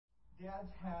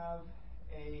Dads have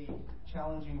a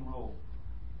challenging role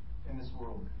in this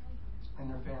world, in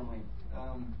their family.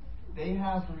 They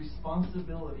have the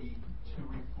responsibility to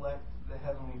reflect the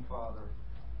Heavenly Father,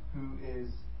 who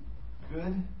is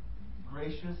good,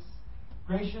 gracious,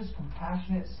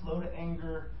 compassionate, slow to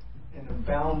anger, and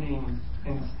abounding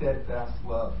in steadfast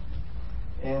love.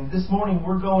 And this morning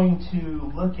we're going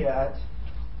to look at,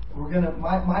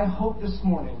 my hope this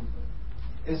morning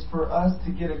is for us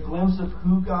to get a glimpse of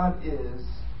who God is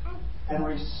and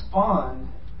respond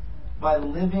by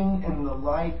living in the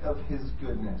light of His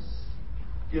goodness.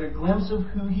 Get a glimpse of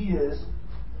who He is,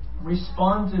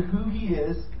 respond to who He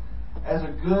is as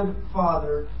a good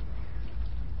Father,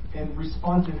 and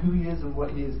respond to who He is and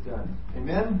what He has done.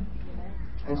 Amen?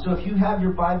 And so if you have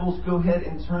your Bibles, go ahead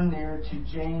and turn there to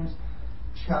James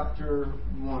chapter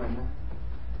 1.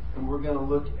 And we're going to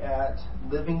look at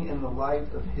living in the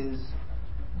light of His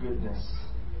goodness.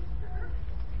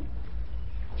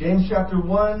 James chapter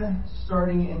 1,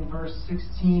 starting in verse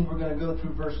 16, we're going to go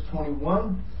through verse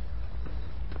 21.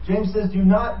 James says, "Do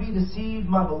not be deceived,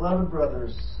 my beloved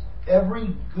brothers.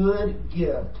 Every good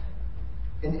gift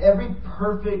and every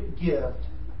perfect gift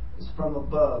is from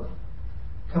above,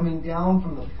 coming down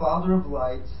from the Father of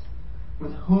lights,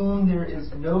 with whom there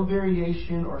is no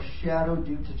variation or shadow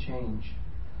due to change.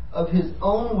 Of His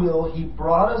own will He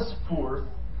brought us forth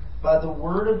by the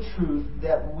word of truth,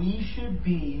 that we should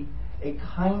be a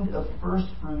kind of first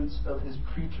fruits of His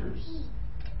creatures.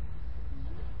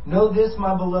 Know this,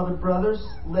 my beloved brothers,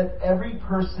 let every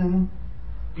person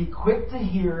be quick to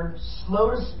hear,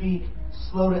 slow to speak,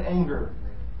 slow to anger.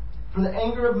 For the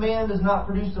anger of man does not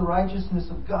produce the righteousness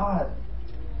of God.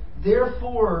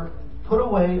 Therefore, put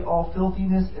away all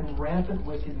filthiness and rampant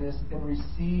wickedness, and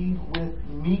receive with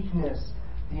meekness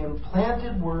the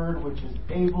implanted word which is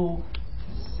able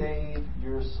to save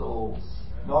your souls."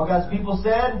 And all God's people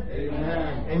said?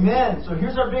 Amen. Amen. So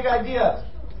here's our big idea.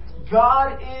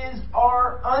 God is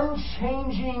our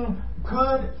unchanging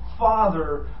good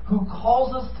Father who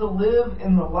calls us to live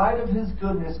in the light of His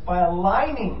goodness by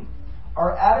aligning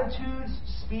our attitudes,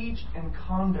 speech, and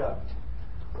conduct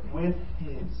with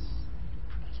His.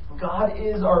 God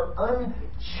is our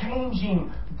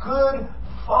unchanging good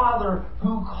Father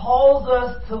who calls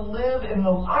us to live in the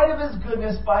light of His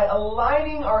goodness by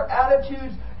aligning our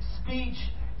attitudes, speech,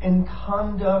 and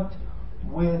conduct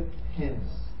with His.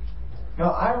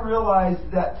 Now, I realize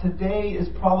that today is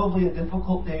probably a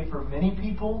difficult day for many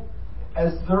people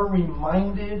as they're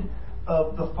reminded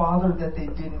of the Father that they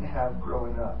didn't have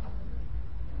growing up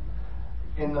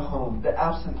in the home, the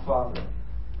absent Father.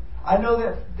 I know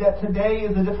that today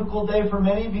is a difficult day for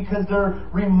many because they're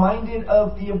reminded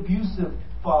of the abusive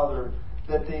father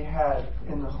that they had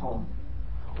in the home.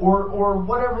 Or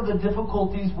whatever the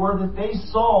difficulties were that they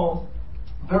saw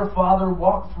their father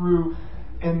walk through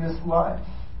in this life.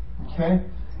 Okay?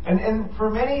 And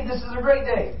for many, this is a great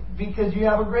day because you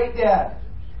have a great dad.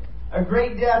 A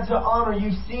great dad to honor.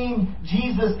 You've seen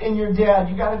Jesus in your dad.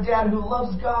 You got a dad who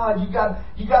loves God. You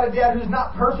got a dad who's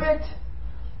not perfect,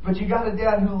 but you got a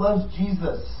dad who loves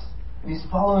Jesus. And he's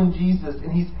following Jesus.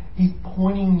 And he's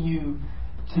pointing you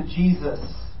to Jesus.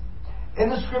 In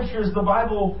the Scriptures, the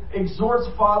Bible exhorts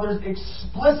fathers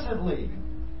explicitly.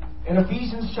 In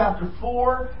Ephesians chapter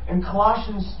 4 and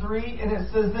Colossians 3. And it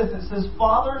says this. It says,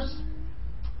 "Fathers,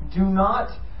 do not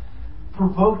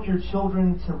provoke your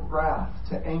children to wrath,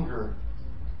 to anger,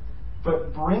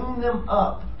 but bring them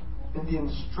up in the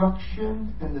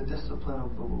instruction and the discipline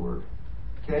of the Lord."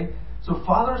 Okay? So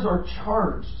fathers are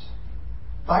charged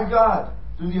by God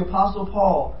through the Apostle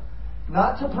Paul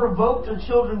not to provoke their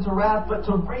children to wrath, but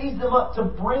to raise them up, to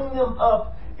bring them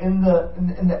up in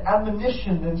the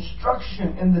admonition, the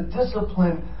instruction, and the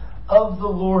discipline of the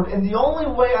Lord. And the only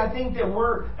way I think that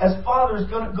we're, as fathers,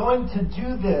 going to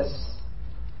do this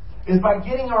is by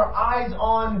getting our eyes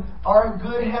on our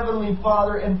good Heavenly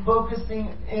Father and focusing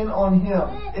in on Him.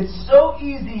 It's so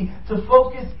easy to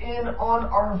focus in on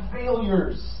our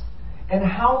failures and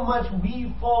how much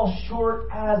we fall short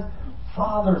as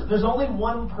fathers. There's only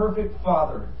one perfect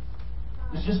Father.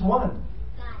 There's just one.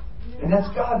 And that's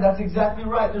God. That's exactly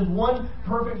right. There's one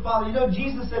perfect Father. You know,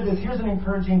 Jesus said this. Here's an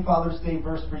encouraging Father's Day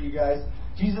verse for you guys.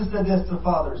 Jesus said this to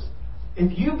fathers.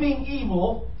 "If you, being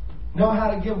evil, know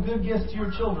how to give good gifts to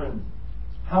your children,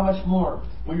 how much more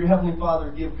will your Heavenly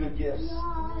Father give good gifts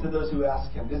to those who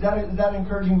ask Him?" Is that an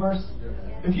encouraging verse?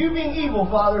 If you, being evil,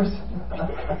 fathers...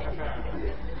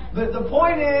 The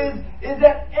point is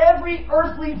that every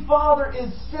earthly father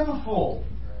is sinful.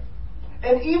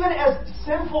 And even as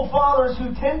sinful fathers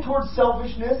who tend towards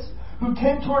selfishness, who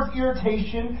tend towards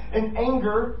irritation and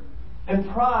anger and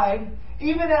pride,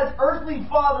 Even as earthly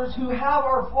fathers who have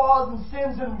our flaws and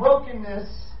sins and brokenness,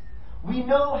 we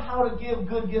know how to give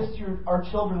good gifts to our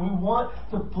children. We want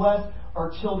to bless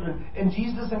our children. And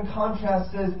Jesus, in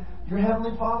contrast, says, your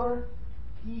Heavenly Father,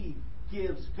 He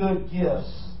gives good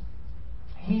gifts.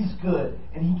 He's good.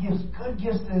 And He gives good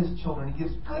gifts to His children. He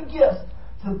gives good gifts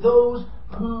to those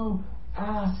who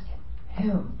ask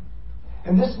Him.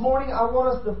 And this morning, I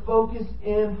want us to focus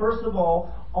in, first of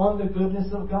all, on the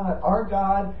goodness of God. Our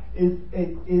God is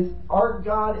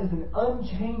an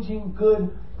unchanging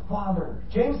good Father.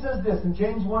 James says this in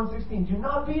James 1:16, do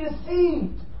not be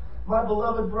deceived, my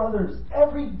beloved brothers.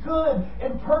 Every good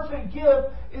and perfect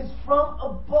gift is from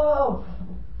above.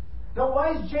 Now,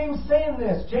 why is James saying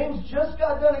this? James just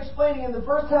got done explaining in the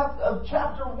first half of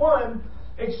chapter 1,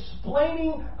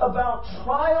 explaining about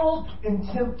trials and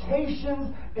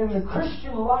temptations in the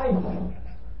Christian life.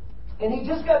 And he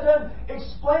just got done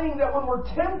explaining that when we're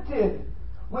tempted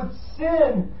with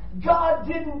sin, God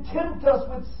didn't tempt us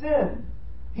with sin.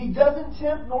 He doesn't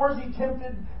tempt, nor is He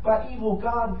tempted by evil.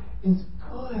 God is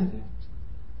good.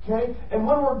 Okay? And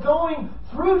when we're going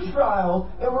through trials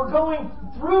and we're going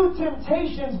through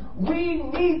temptations, we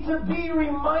need to be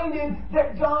reminded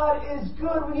that God is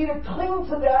good. We need to cling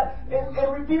to that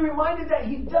and be reminded that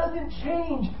He doesn't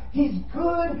change. He's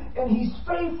good and He's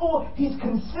faithful. He's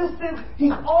consistent.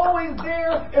 He's always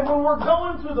there. And when we're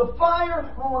going through the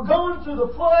fire, when we're going through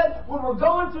the flood, when we're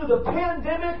going through the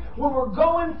pandemic, when we're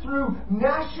going through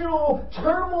national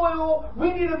turmoil,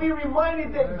 we need to be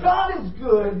reminded that God is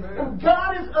good and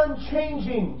God is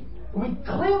unchanging. And we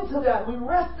cling to that. We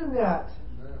rest in that.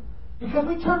 Because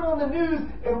we turn on the news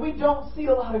and we don't see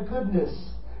a lot of goodness.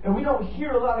 And we don't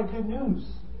hear a lot of good news.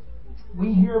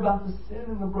 We hear about the sin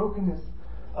and the brokenness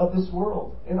of this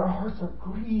world. And our hearts are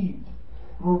grieved.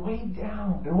 We're weighed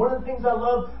down. And one of the things I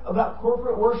love about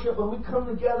corporate worship, when we come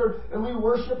together and we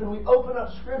worship and we open up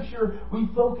Scripture, we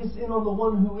focus in on the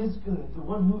one who is good, the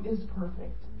one who is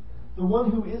perfect, the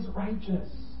one who is righteous,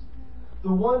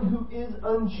 the one who is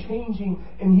unchanging,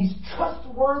 and He's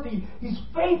trustworthy. He's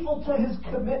faithful to His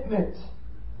commitment.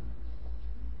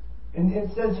 And it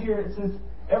says here,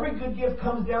 every good gift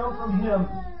comes down from Him.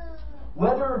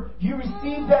 Whether you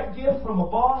receive that gift from a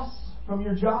boss, from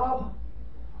your job,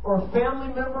 or a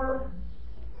family member,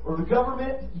 or the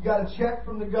government, you got a check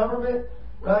from the government,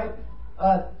 right?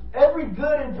 Every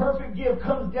good and perfect gift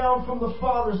comes down from the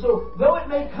Father. So though it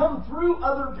may come through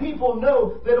other people,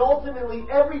 know that ultimately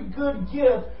every good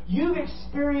gift you've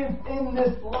experienced in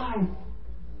this life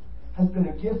has been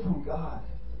a gift from God.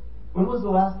 When was the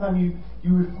last time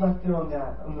you reflected on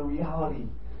that, on the reality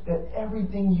that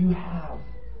everything you have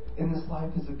in this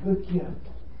life is a good gift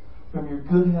from your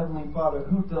good Heavenly Father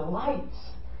who delights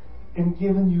in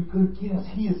giving you good gifts?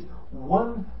 He is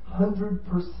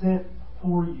 100%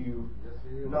 for you,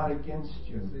 not against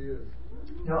you. Yes,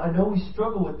 now, I know we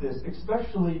struggle with this,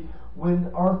 especially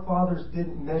when our fathers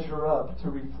didn't measure up to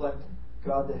reflect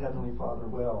God the Heavenly Father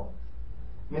well.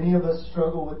 Many of us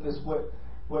struggle with this,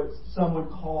 what some would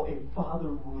call a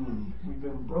father wound. We've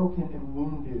been broken and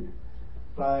wounded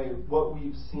by what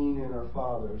we've seen in our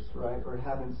fathers, right, or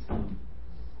haven't seen.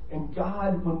 And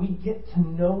God, when we get to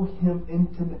know Him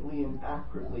intimately and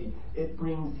accurately, it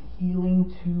brings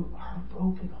healing to our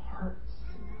broken hearts.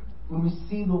 When we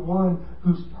see the one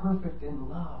who's perfect in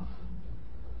love,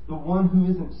 the one who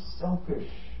isn't selfish,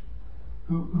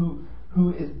 who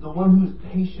is the one who is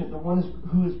patient, the one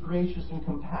who is gracious and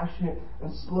compassionate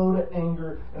and slow to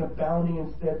anger and abounding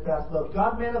in steadfast love.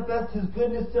 God manifests His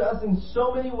goodness to us in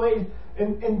so many ways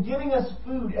in giving us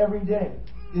food every day.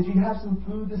 Did you have some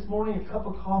food this morning? A cup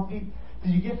of coffee?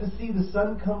 Did you get to see the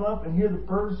sun come up and hear the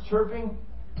birds chirping?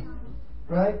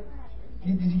 Right?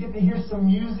 Did you get to hear some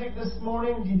music this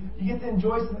morning? Do you get to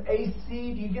enjoy some AC? Do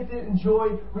you get to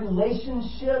enjoy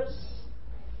relationships?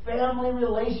 Family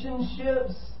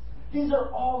relationships? These are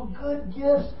all good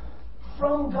gifts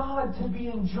from God to be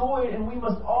enjoyed, and we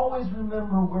must always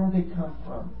remember where they come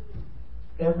from.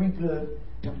 Every good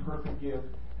and perfect gift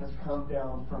has come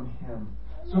down from Him.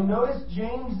 So notice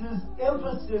James's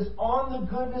emphasis on the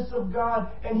goodness of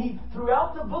God, and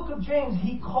throughout the book of James,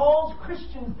 he calls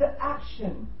Christians to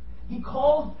action. He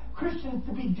calls Christians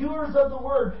to be doers of the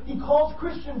Word. He calls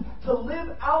Christians to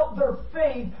live out their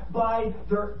faith by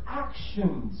their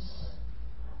actions.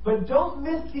 But don't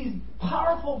miss these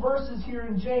powerful verses here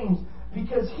in James,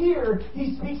 because here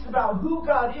he speaks about who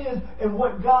God is and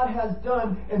what God has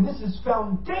done, and this is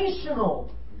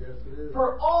foundational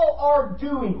for all our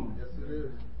doing. Yes, it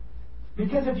is.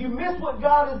 Because if you miss what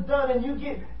God has done and you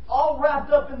get all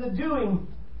wrapped up in the doing,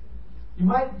 you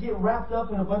might get wrapped up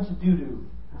in a bunch of doo-doo.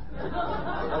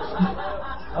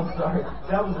 I'm sorry.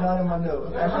 That was not in my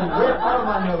notes. Actually, went on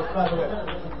my notes, by the way.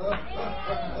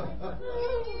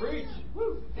 Preach.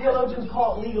 Theologians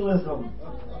call it legalism.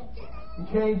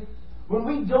 Okay? When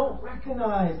we don't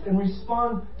recognize and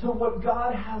respond to what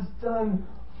God has done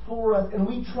for us, and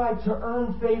we try to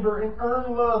earn favor and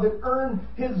earn love and earn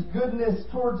His goodness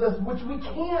towards us, which we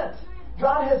can't.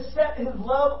 God has set His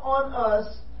love on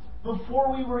us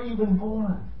before we were even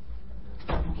born.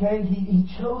 Okay? He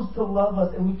chose to love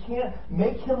us, and we can't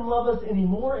make Him love us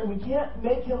anymore, and we can't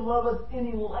make Him love us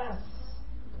any less.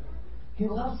 He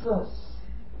loves us.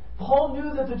 Paul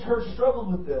knew that the church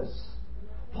struggled with this.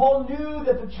 Paul knew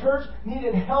that the church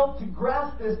needed help to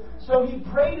grasp this, so he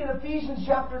prayed in Ephesians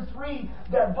chapter 3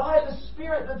 that by the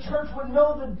Spirit the church would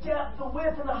know the depth, the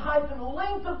width, and the height, and the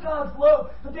length of God's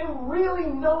love, that they would really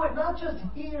know it, not just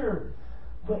here,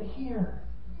 but here.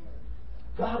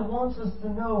 God wants us to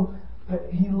know that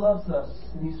He loves us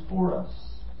and He's for us.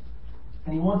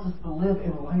 And He wants us to live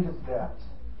in light of that.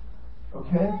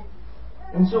 Okay?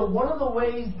 And so one of the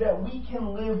ways that we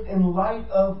can live in light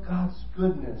of God's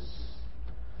goodness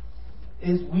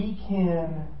is we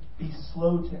can be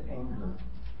slow to anger.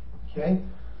 Okay?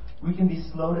 We can be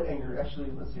slow to anger. Actually,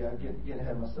 let's see, I'm getting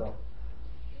ahead of myself.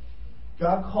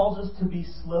 God calls us to be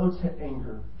slow to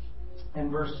anger. In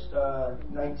verse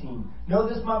 19. Know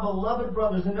this, my beloved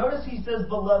brothers. And notice he says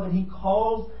beloved. He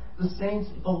calls the saints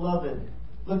beloved.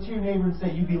 Look to your neighbor and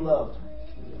say, you be loved.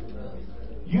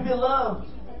 You be loved.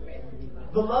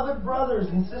 Beloved brothers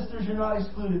and sisters, you're not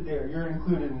excluded there. You're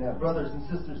included in that. Brothers and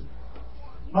sisters.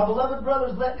 My beloved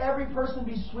brothers, let every person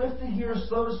be swift to hear,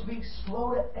 slow to speak,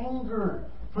 slow to anger.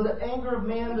 For the anger of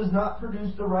man does not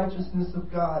produce the righteousness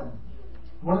of God.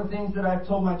 One of the things that I've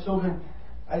told my children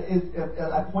is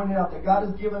I pointed out that God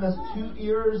has given us 2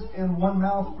 ears and 1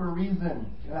 mouth for a reason.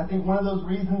 And I think one of those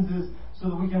reasons is so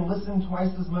that we can listen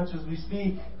twice as much as we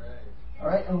speak. All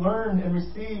right? And learn and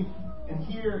receive and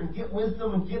hear and get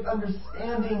wisdom and get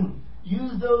understanding.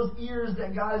 Use those ears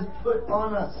that God has put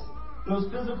on us. Those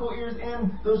physical ears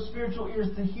and those spiritual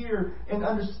ears to hear and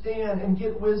understand and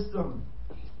get wisdom.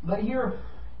 But here's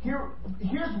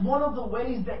one of the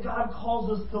ways that God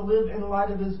calls us to live in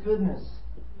light of His goodness.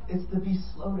 It's to be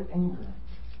slow to anger.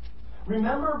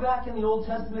 Remember back in the Old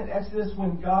Testament, Exodus,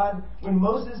 when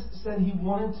Moses said he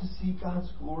wanted to see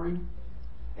God's glory?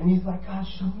 And he's like, God,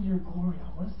 show me your glory.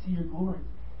 I want to see your glory.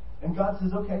 And God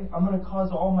says, okay, I'm going to cause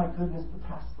all my goodness to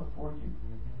pass before you.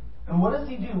 And what does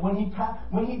He do? When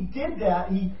He did that,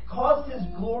 He caused His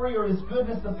glory or His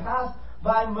goodness to pass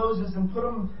by Moses and put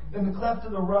him in the cleft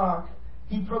of the rock.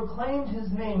 He proclaimed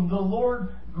His name, the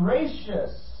Lord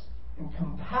gracious and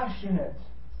compassionate,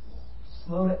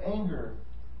 slow to anger,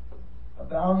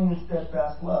 abounding in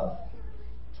steadfast love.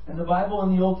 And the Bible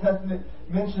in the Old Testament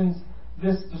mentions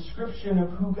this description of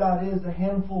who God is a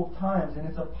handful of times, and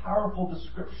it's a powerful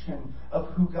description of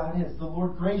who God is. The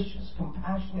Lord gracious,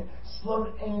 compassionate, slow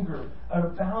to anger, and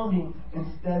abounding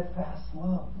in steadfast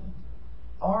love.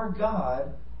 Our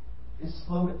God is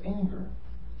slow to anger.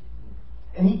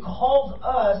 And He calls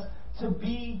us to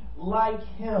be like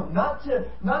Him. Not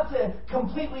to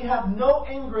completely have no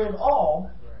anger at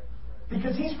all,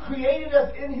 because He's created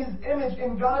us in His image,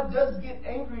 and God does get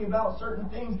angry about certain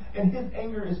things, and His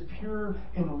anger is pure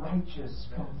and righteous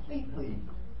completely.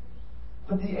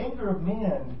 But the anger of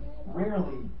man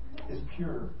rarely is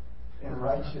pure and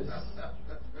righteous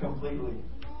completely.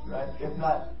 Right? If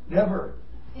not, never.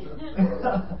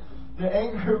 The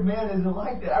anger of man isn't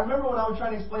like that. I remember when I was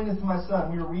trying to explain this to my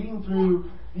son, we were reading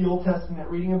through the Old Testament,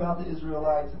 reading about the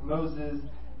Israelites and Moses,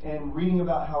 and reading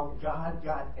about how God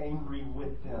got angry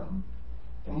with them.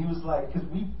 And he was like, because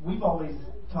we've always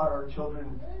taught our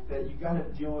children that you got to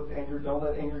deal with anger. Don't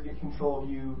let anger get control of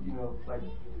you. You know, like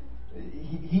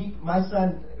my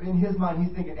son, in his mind,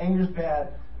 he's thinking anger's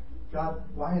bad. God,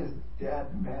 why is Dad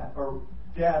mad? Or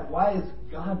Dad, why is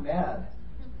God mad?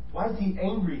 Why is He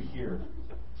angry here?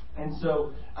 And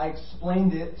so I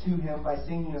explained it to him by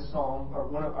singing a song, or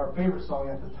one of our favorite song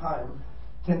at the time,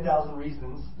 10,000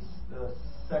 Reasons, the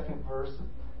second verse of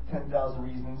 10,000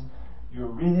 Reasons. You're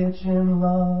rich in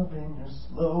love and you're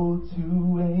slow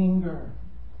to anger.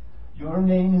 Your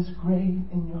name is great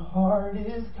and your heart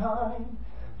is kind.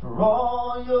 For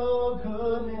all your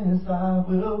goodness I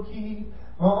will keep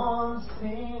on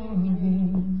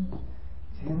singing.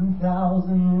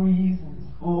 10,000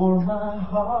 reasons for my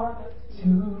heart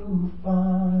to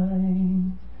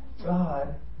find.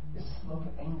 God is slow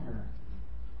to anger.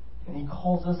 And He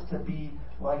calls us to be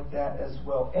like that as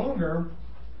well. Anger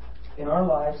in our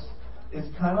lives is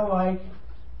kind of like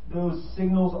those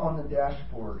signals on the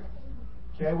dashboard.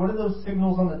 Okay, what do those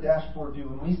signals on the dashboard do?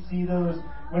 When we see those,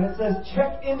 when it says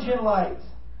check engine light,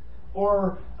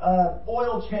 Or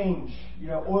oil change. You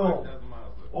know, oil. 5,000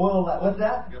 miles left. Oil. What's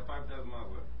that? You got 5,000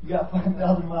 miles left. You got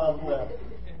 5,000 miles left.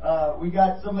 We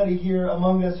got somebody here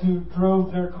among us who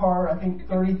drove their car, I think,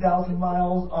 30,000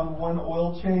 miles on one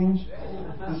oil change.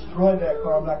 Destroyed that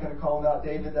car. I'm not going to call him out,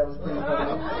 David. That was pretty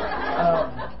funny.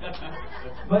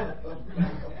 But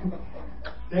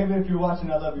David, if you're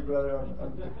watching, I love you, brother.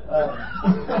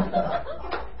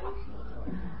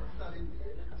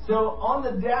 So on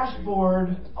the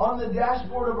dashboard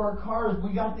of our cars,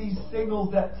 we got these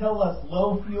signals that tell us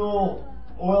low fuel,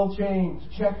 oil change,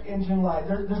 check engine light.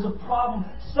 There's a problem.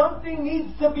 Something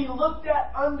needs to be looked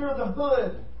at under the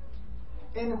hood.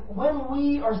 And when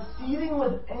we are seething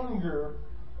with anger,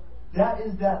 that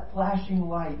is that flashing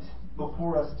light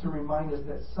before us to remind us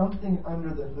that something under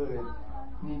the hood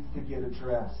needs to get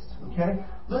addressed. Okay?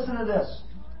 Listen to this.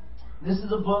 This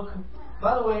is a book.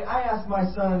 By the way, I asked my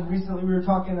son recently, we were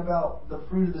talking about the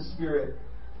fruit of the Spirit,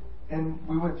 and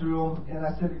we went through them, and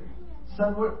I said,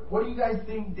 son, what do you guys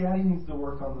think Daddy needs to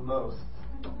work on the most?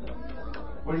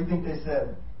 What do you think they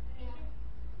said?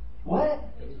 What?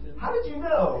 How did you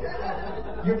know?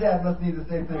 Your dad must need the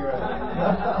same thing, right?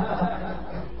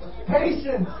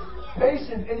 Patience.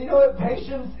 Patience. And you know what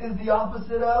patience is the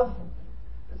opposite of?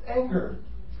 It's anger.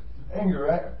 Anger,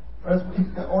 right?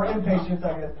 Or impatience,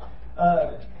 I guess.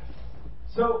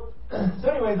 So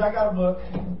anyways, I got a book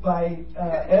by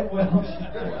Ed Welch.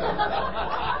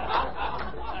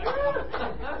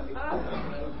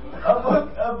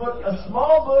 A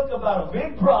small book about a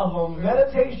big problem,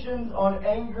 Meditations on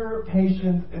Anger,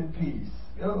 Patience, and Peace.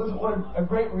 It was a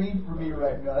great read for me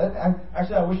right now.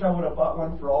 Actually, I wish I would have bought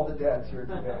one for all the dads here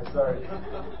today. Sorry.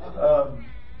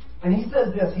 And he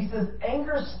says this. He says,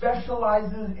 anger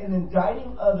specializes in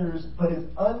indicting others, but is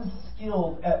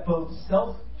unskilled at both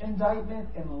self-indictment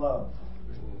and love.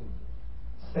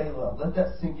 Say love. Let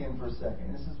that sink in for a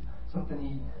second.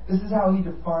 This is how he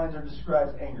defines or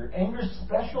describes anger. Anger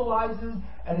specializes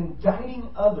at indicting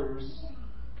others,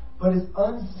 but is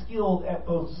unskilled at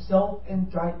both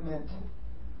self-indictment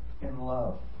and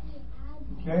love.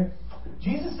 Okay?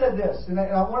 Jesus said this, and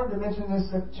I wanted to mention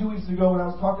this 2 weeks ago when I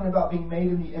was talking about being made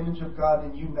in the image of God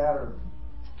and you matter,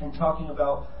 and talking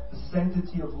about the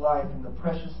sanctity of life and the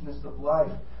preciousness of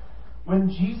life. When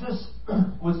Jesus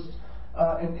was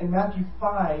in Matthew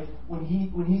 5, when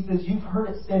he says, you've heard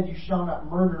it said, you shall not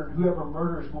murder, and whoever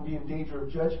murders will be in danger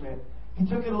of judgment, he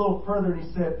took it a little further and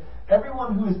he said,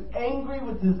 everyone who is angry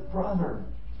with his brother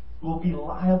will be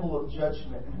liable of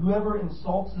judgment, and whoever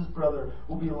insults his brother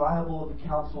will be liable of the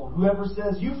council, and whoever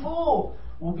says, you fool,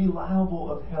 will be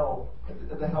liable of hell,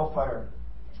 the hellfire.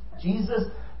 Jesus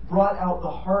brought out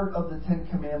the heart of the Ten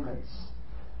Commandments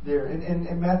there.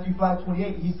 In Matthew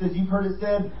 5:28, he says, you've heard it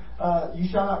said, you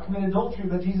shall not commit adultery,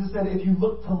 but Jesus said, if you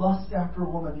look to lust after a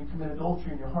woman, you commit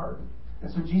adultery in your heart.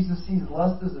 And so Jesus sees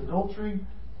lust as adultery,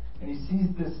 and he sees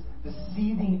this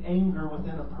seething anger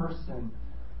within a person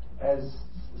as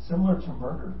similar to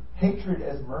murder. Hatred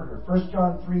as murder. 1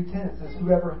 John 3:10, it says,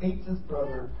 whoever hates his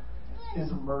brother is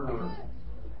a murderer.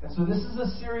 And so this is a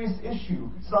serious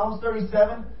issue. Psalms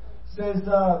 37 says,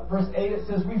 verse 8, it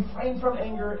says, refrain from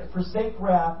anger, forsake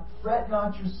wrath, fret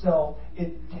not yourself,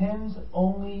 it tends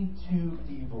only to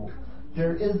evil.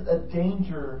 There is a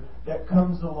danger that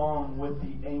comes along with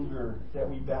the anger that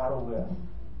we battle with.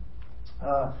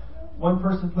 One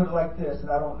person put it like this,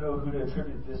 and I don't know who to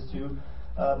attribute this to,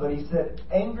 but he said,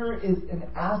 anger is an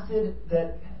acid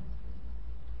that...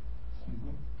 Excuse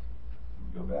me.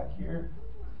 Go back here.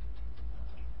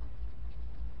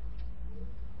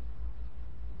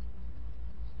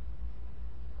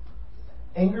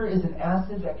 Anger is an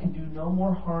acid that can do no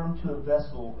more harm to a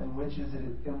vessel in which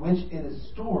it is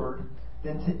stored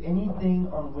than to anything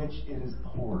on which it is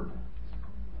poured.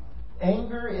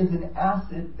 Anger is an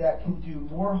acid that can do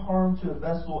more harm to a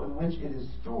vessel in which it is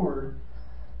stored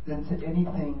than to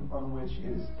anything on which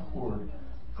it is poured.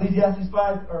 Ecclesiastes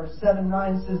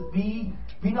 7:9 says, Be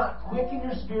not quick in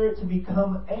your spirit to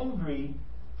become angry,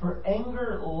 for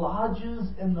anger lodges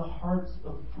in the hearts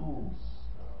of fools.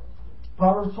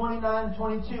 Proverbs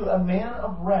 29:22, a man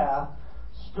of wrath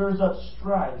stirs up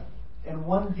strife, and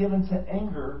one given to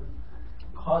anger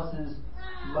causes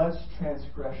much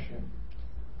transgression.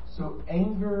 So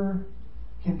anger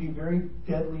can be very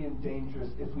deadly and dangerous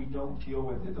if we don't deal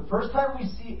with it. The first time we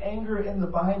see anger in the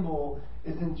Bible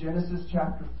is in Genesis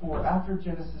chapter 4, after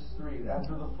Genesis 3,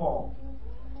 after the fall.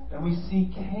 And we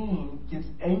see Cain gets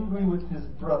angry with his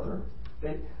brother.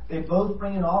 They both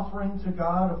bring an offering to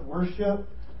God of worship.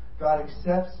 God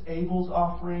accepts Abel's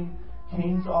offering.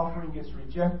 Cain's offering gets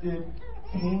rejected.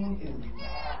 Cain is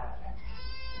mad.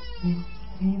 He's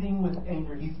seething with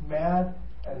anger. He's mad.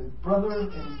 at his brother,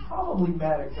 and he's probably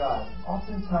mad at God.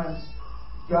 Oftentimes,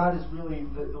 God is really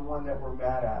the one that we're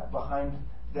mad at behind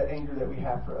the anger that we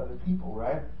have for other people,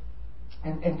 right?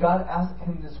 And God asked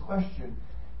him this question.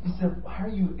 He said, why are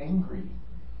you angry?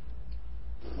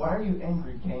 Why are you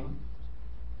angry, Cain?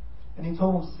 And he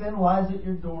told him, sin lies at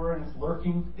your door and it's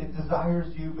lurking. It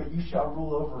desires you, but you shall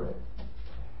rule over it.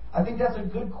 I think that's a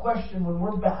good question when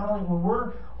we're battling, when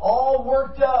we're all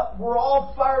worked up, we're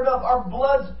all fired up, our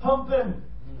blood's pumping.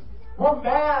 We're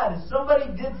mad. Somebody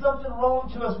did something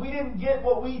wrong to us. We didn't get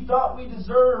what we thought we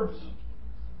deserved.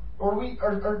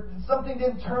 Or something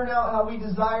didn't turn out how we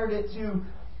desired it to.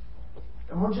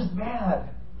 And we're just mad.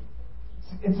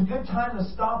 It's a good time to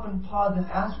stop and pause and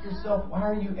ask yourself, why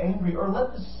are you angry? Or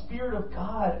let the Spirit of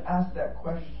God ask that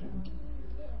question.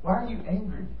 Why are you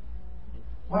angry?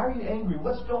 Why are you angry?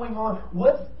 What's going on?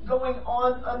 What's going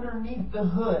on underneath the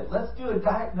hood? Let's do a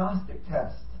diagnostic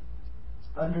test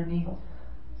underneath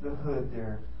the hood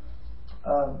there.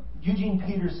 Eugene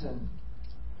Peterson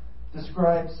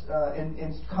describes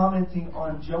in commenting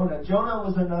on Jonah. Jonah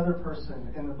was another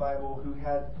person in the Bible who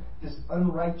had this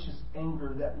unrighteous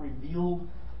anger that revealed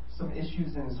some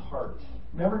issues in his heart.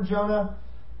 Remember Jonah?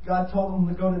 God told him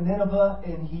to go to Nineveh,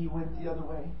 and he went the other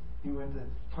way. He went to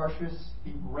Tarshish.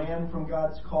 He ran from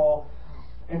God's call.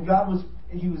 And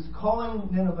he was calling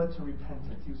Nineveh to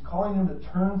repentance. He was calling them to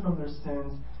turn from their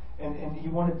sins, and he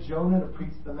wanted Jonah to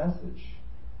preach the message.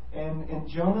 And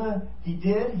Jonah, he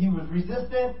did. He was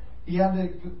resistant. He had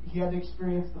to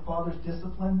experience the Father's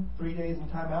discipline, 3 days in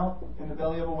time out in the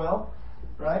belly of a whale,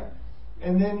 right?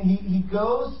 And then he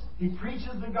goes, he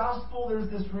preaches the gospel.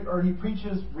 He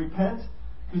preaches repent,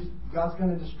 because God's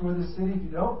going to destroy the city if you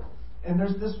don't. And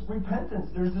there's this repentance.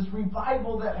 There's this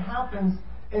revival that happens,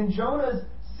 and Jonah's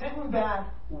sitting back,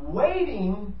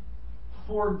 waiting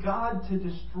for God to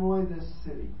destroy this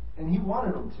city, and he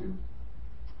wanted him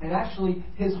to. And actually,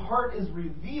 his heart is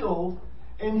revealed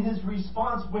in his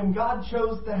response when God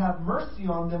chose to have mercy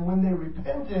on them when they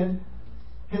repented.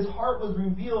 His heart was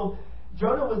revealed.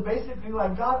 Jonah was basically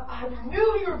like, God, I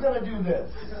knew you were going to do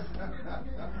this.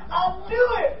 I knew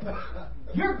it.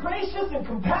 You're gracious and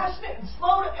compassionate and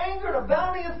slow to anger and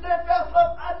abounding in steadfast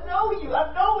love. I know you.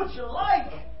 I know what you're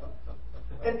like.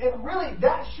 And really,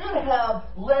 that should have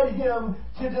led him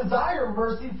to desire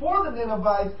mercy for the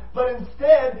Ninevites, but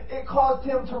instead it caused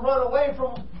him to run away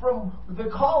from the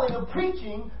calling of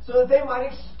preaching so that they might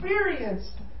experience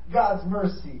God's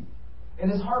mercy.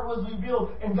 And his heart was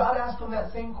revealed, and God asked him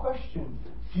that same question.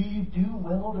 Do you do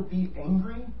well to be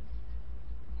angry?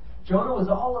 Jonah was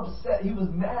all upset. He was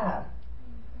mad.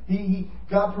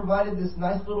 God provided this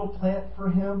nice little plant for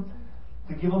him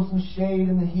to give him some shade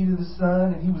in the heat of the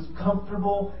sun, and he was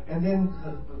comfortable, and then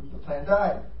the plant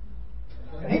died.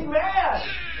 And he's mad.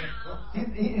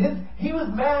 He was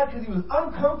mad because he was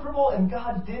uncomfortable, and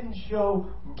God didn't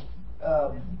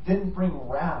bring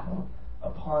wrath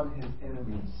upon his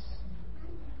enemies.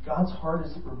 God's heart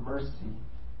is for mercy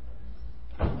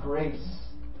and grace,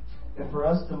 and for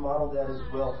us to model that as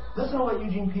well. Listen to what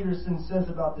Eugene Peterson says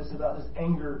about this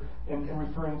anger, and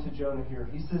referring to Jonah here.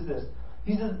 He says this.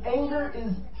 He says, anger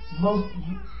is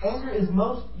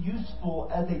most useful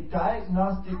as a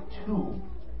diagnostic tool.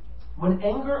 When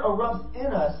anger erupts in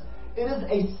us, it is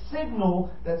a signal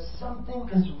that something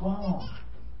is wrong.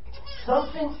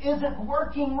 Something isn't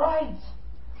working right.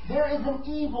 There is an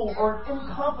evil or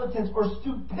incompetence or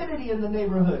stupidity in the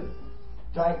neighborhood.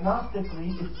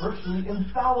 Diagnostically, it's virtually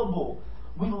infallible.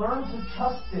 We learn to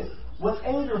trust it. What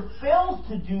anger fails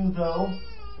to do, though,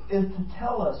 is to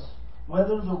tell us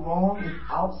whether the wrong is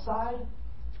outside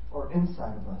or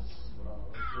inside of us.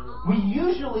 We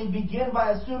usually begin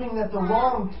by assuming that the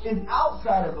wrong is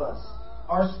outside of us.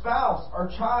 Our spouse, our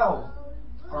child,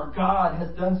 our God has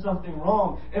done something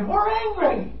wrong, and we're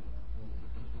angry.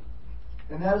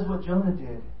 And that is what Jonah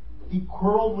did. He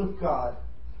quarreled with God.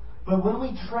 But when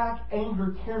we track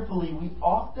anger carefully, we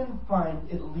often find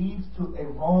it leads to a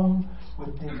wrong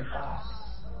within us.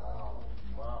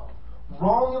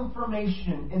 Wrong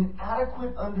information,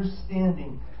 inadequate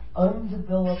understanding,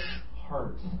 undeveloped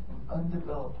heart. An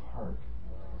undeveloped heart.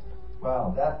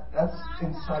 Wow, that's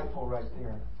insightful right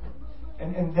there.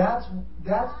 And that's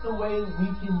the way we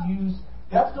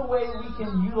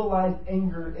can utilize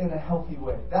anger in a healthy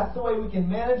way. That's the way we can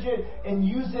manage it and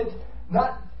use it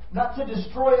not to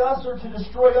destroy us or to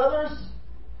destroy others,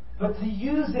 but to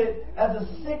use it as a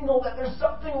signal that there's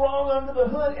something wrong under the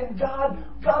hood, and God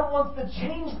wants to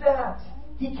change that.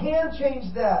 He can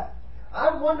change that.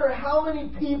 I wonder how many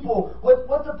people, what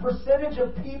the percentage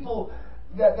of people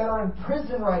that are in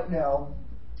prison right now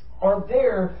are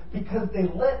there because they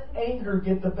let anger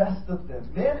get the best of them.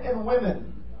 Men and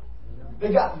women.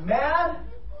 They got mad.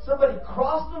 Somebody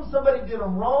crossed them. Somebody did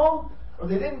them wrong. Or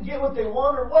they didn't get what they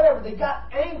wanted or whatever. They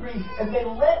got angry and they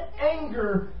let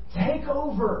anger take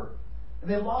over. And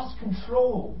they lost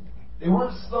control. They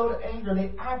weren't slow to anger.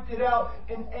 They acted out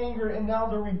in anger and now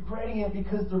they're regretting it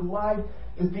because their life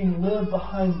is being lived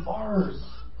behind bars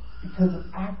because of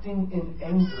acting in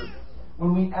anger.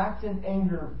 When we act in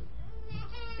anger,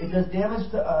 it does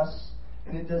damage to us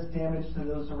and it does damage to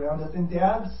those around us. And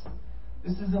dads,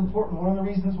 this is important. One of the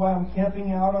reasons why I'm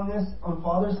camping out on this on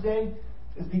Father's Day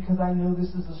is because I know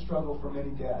this is a struggle for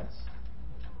many dads.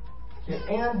 Okay,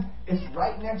 and it's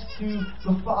right next to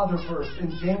the Father verse in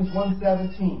James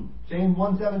 1:17. James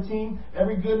 1:17,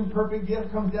 every good and perfect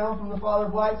gift comes down from the Father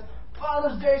of lights.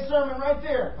 Father's Day sermon right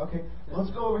there. Okay, let's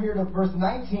go over here to verse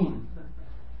 19.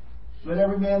 Let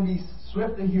every man be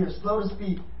swift to hear, slow to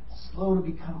speak, slow to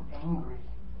become angry.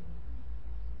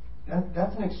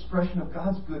 That's an expression of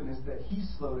God's goodness, that He's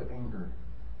slow to anger.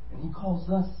 And He calls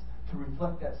us to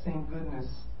reflect that same goodness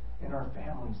in our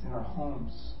families, in our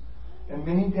homes. And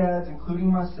many dads,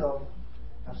 including myself,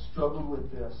 have struggled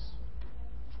with this.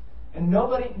 And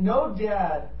no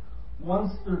dad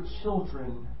wants their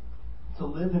children to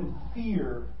live in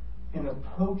fear in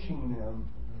approaching them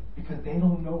because they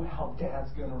don't know how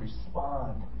dad's going to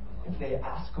respond if they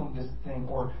ask them this thing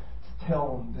or to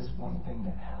tell them this one thing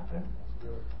that happened.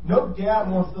 No dad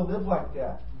wants to live like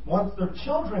that. Wants their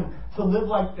children to live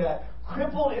like that,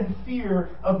 crippled in fear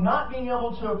of not being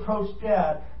able to approach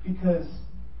dad because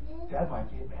dad might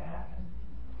get mad.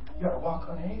 You got to walk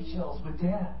on eggshells with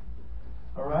dad.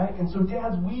 All right? And so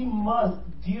dads, we must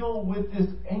deal with this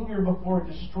anger before it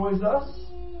destroys us,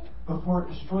 before it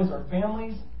destroys our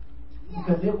families,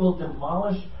 because it will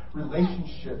demolish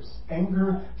relationships.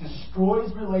 Anger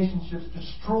destroys relationships,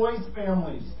 destroys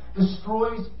families,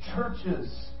 destroys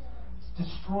churches. It's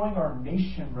destroying our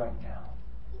nation right now.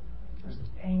 There's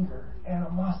anger,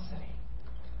 animosity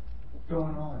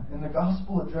going on. And the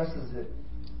gospel addresses it.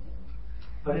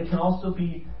 But it can also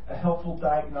be a helpful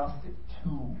diagnostic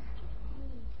tool.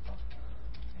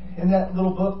 In that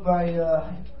little book by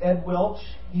Ed Welch,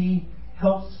 he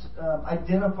helps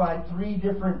identify 3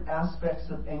 different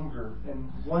aspects of anger.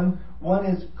 And one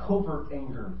is covert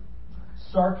anger.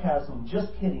 Sarcasm,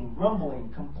 just kidding,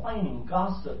 grumbling, complaining,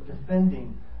 gossip,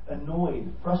 defending,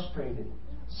 annoyed, frustrated,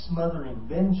 smothering,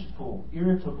 vengeful,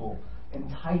 irritable,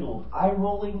 entitled,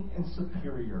 eye-rolling, and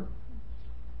superior.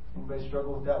 Anybody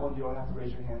struggle with that one? You don't have to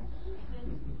raise your hand.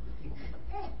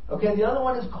 Okay, the other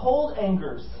one is cold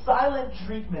anger, silent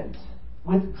treatment,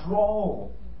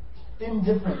 withdrawal,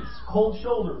 indifference, cold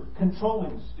shoulder,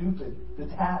 controlling, stupid,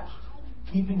 detached,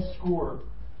 keeping score,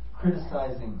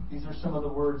 criticizing. These are some of the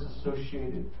words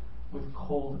associated with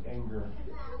cold anger.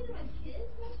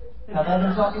 Have I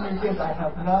been talking to your kids? I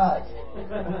have not.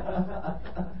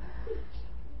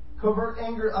 Covert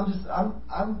anger. I'm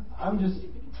just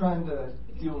trying to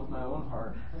deal with my own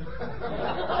heart.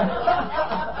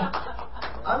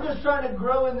 I'm just trying to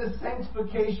grow in this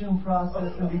sanctification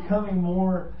process and becoming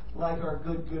more like our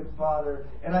good Father.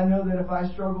 And I know that if I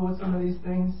struggle with some of these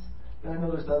things, then I know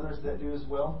there's others that do as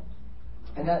well.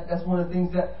 And that's one of the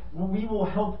things that we will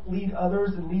help lead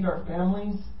others and lead our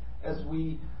families as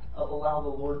we allow the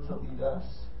Lord to lead us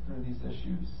through these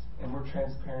issues. And we're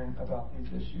transparent about these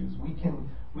issues.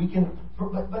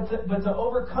 But to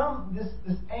overcome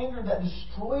this anger that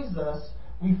destroys us,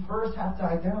 we first have to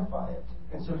identify it.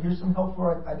 And so here's some helpful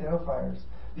identifiers.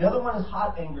 The other one is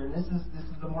hot anger. This is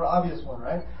the more obvious one,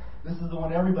 right? This is the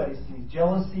one everybody sees.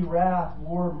 Jealousy, wrath,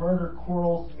 war, murder,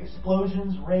 quarrels,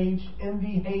 explosions, rage,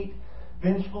 envy, hate,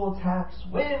 vengeful attacks,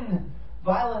 win,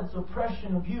 violence,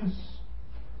 oppression, abuse.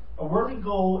 A worthy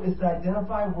goal is to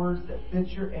identify words that fit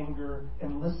your anger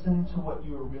and listen to what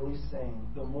you are really saying.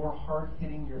 The more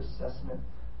hard-hitting your assessment,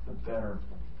 the better.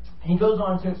 He goes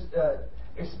on to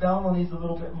expound on these a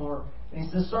little bit more. And he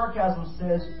says, sarcasm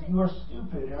says, you are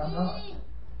stupid, and I'm not.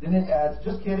 Then it adds,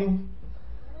 just kidding,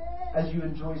 as you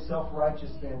enjoy a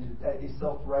self-righteous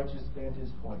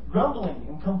vantage point. Grumbling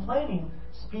and complaining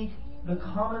speak the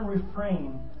common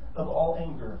refrain of all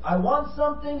anger. I want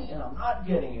something and I'm not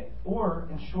getting it. Or,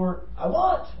 in short, I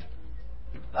want.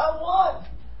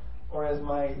 Or as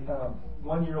my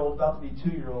 1-year-old, about to be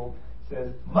 2-year-old,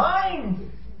 says,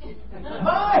 mine!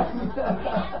 Mine!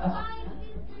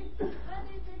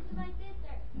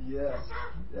 Yes,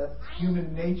 that's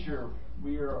human nature.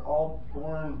 We are all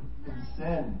born in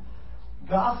sin.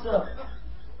 Gossip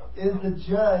is the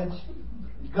judge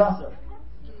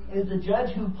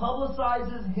who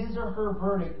publicizes his or her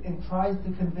verdict and tries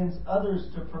to convince others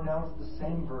to pronounce the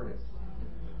same verdict.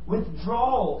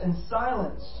 Withdrawal and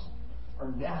silence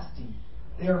are nasty.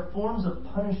 They are forms of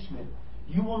punishment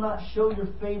You will not show your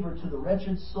favor to the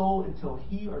wretched soul until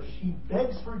he or she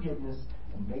begs forgiveness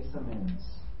and makes amends.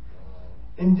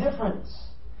 Indifference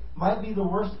might be the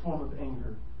worst form of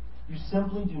anger. You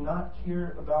simply do not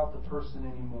care about the person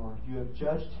anymore. You have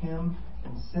judged him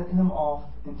and sent him off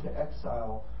into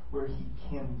exile where he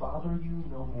can bother you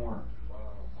no more.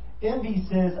 Envy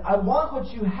says, I want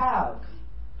what you have.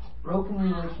 Broken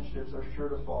relationships are sure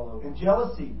to follow. And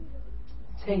jealousy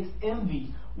takes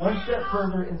envy one step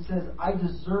further and says, I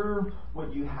deserve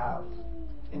what you have,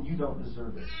 and you don't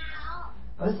deserve it.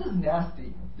 Now, this is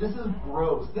nasty. This is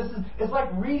gross. It's like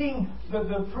reading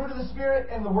the fruit of the Spirit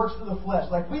and the works of the flesh.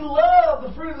 Like, we love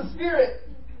the fruit of the Spirit.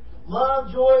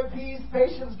 Love, joy, peace,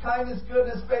 patience, kindness,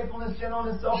 goodness, faithfulness,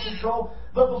 gentleness, self-control.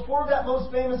 But before that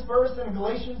most famous verse in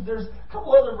Galatians, there's a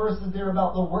couple other verses there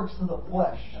about the works of the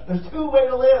flesh. There's two ways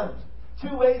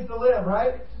to live,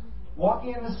 right?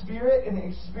 Walking in the Spirit and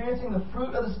experiencing the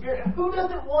fruit of the Spirit. And who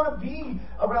doesn't want to be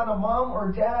around a mom or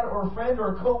a dad or a friend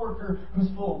or a coworker who's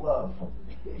full of love?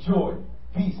 Joy,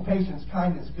 peace, patience,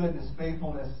 kindness, goodness,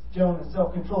 faithfulness, gentleness,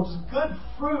 self-control. Just good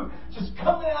fruit just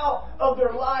coming out of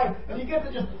their life. And you get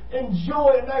to just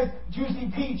enjoy a nice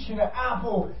juicy peach and an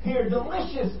apple here.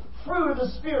 Delicious fruit of the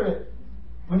Spirit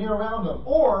when you're around them.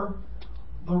 Or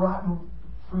the rotten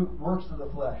fruit works of the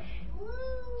flesh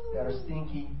that are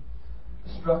stinky,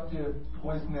 destructive,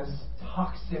 poisonous,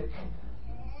 toxic.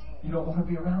 You don't want to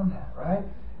be around that, right?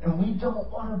 And we don't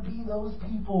want to be those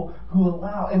people who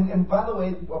allow. And by the way,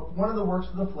 one of the works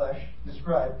of the flesh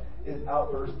described is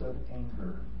outburst of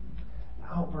anger.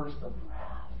 Outburst of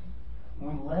wrath.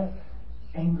 When we let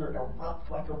anger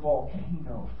erupt like a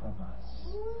volcano from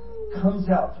us. Comes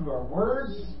out through our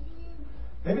words.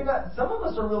 Maybe not. Some of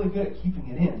us are really good at keeping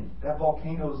it in. That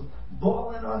volcano's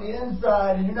boiling on the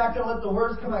inside, and you're not going to let the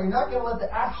words come out. You're not going to let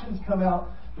the actions come out.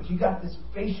 But you got this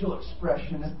facial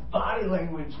expression, this body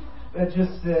language that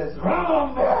just says,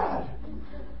 I'm mad.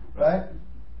 Right?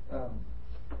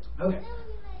 Okay.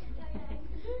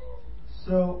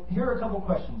 So here are a couple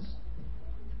questions.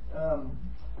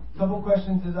 Couple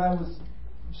questions as I was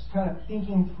just kind of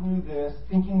thinking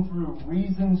through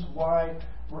reasons why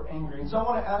we're angry. And so I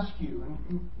want to ask you,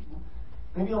 and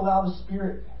maybe allow the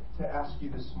Spirit to ask you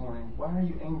this morning, why are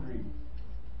you angry?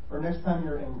 Or next time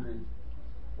you're angry,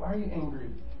 why are you angry?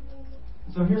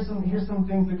 So here's some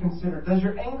things to consider. Does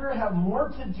your anger have more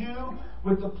to do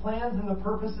with the plans and the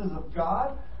purposes of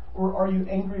God, or are you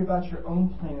angry about your own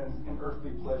plans and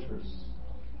earthly pleasures?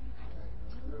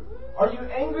 Are you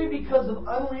angry because of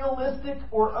unrealistic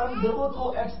or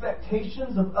unbiblical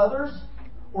expectations of others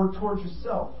or towards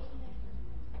yourself?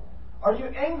 Are you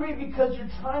angry because you're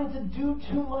trying to do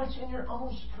too much in your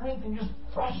own strength and you're just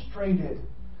frustrated?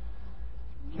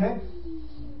 Okay?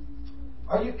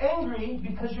 Are you angry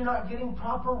because you're not getting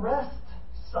proper rest,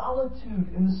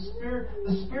 solitude, and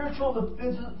the spiritual, the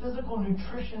physical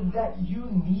nutrition that you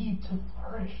need to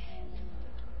flourish?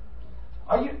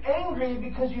 Are you angry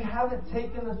because you haven't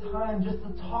taken the time just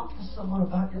to talk to someone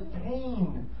about your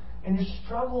pain and your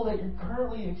struggle that you're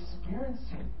currently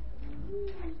experiencing?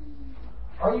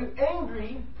 Are you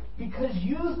angry because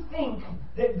you think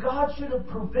that God should have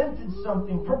prevented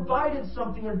something, provided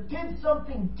something, or did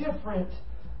something different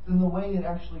than the way it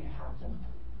actually happened?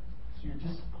 So you're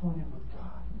disappointed with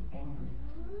God and angry.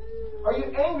 Are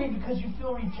you angry because you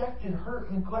feel rejected,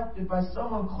 hurt, neglected by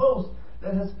someone close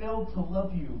that has failed to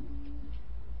love you?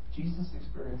 Jesus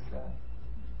experienced that.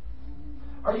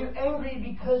 Are you angry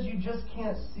because you just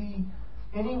can't see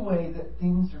any way that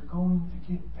things are going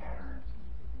to get better?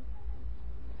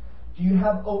 Do you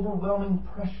have overwhelming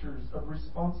pressures of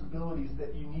responsibilities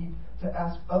that you need to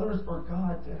ask others or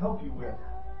God to help you with?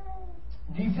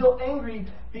 Do you feel angry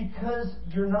because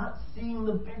you're not seeing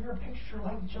the bigger picture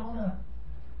like Jonah?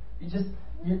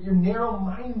 You're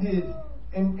narrow-minded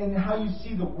in how you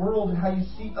see the world and how you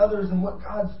see others and what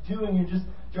God's doing.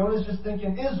 Jonah's just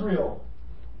thinking Israel.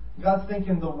 God's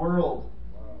thinking the world.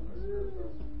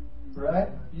 Right?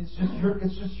 It's just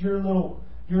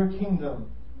your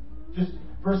kingdom. Just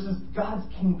versus God's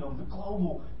kingdom, the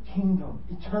global kingdom,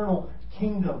 eternal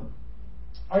kingdom.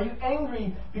 Are you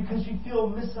angry because you feel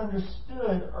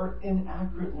misunderstood or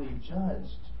inaccurately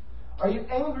judged? Are you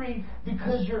angry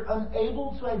because you're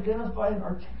unable to identify and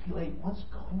articulate what's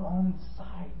going on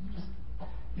inside?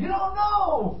 You don't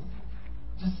know.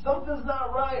 Just something's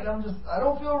not right. I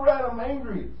don't feel right. I'm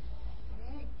angry.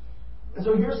 And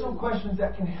so here's some questions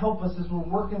that can help us as we're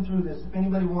working through this. If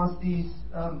anybody wants these,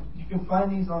 you can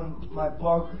find these on my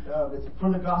blog. It's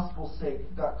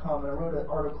forthegospelsake.com. And I wrote an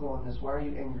article on this. Why are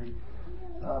you angry?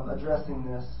 Addressing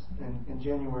this in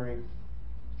January.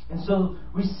 And so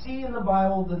we see in the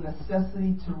Bible the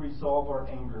necessity to resolve our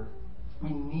anger.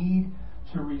 We need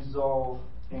to resolve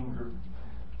anger.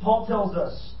 Paul tells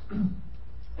us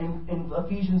in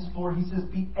Ephesians 4, he says,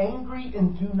 be angry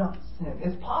and do not sin.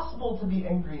 It's possible to be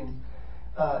angry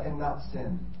and not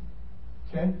sin.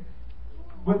 Okay?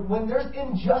 When there's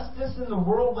injustice in the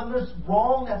world, when there's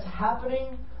wrong that's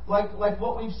happening, like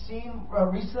what we've seen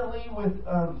recently with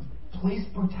police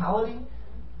brutality,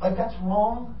 like that's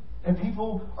wrong, and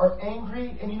people are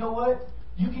angry, and you know what?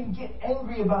 You can get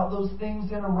angry about those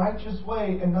things in a righteous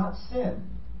way and not sin.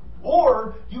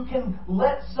 Or you can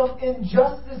let some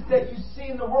injustice that you see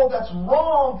in the world that's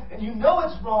wrong, and you know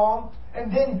it's wrong,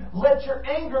 and then let your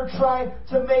anger try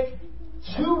to make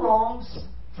two wrongs,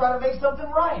 try to make something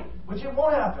right, which it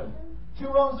won't happen. Two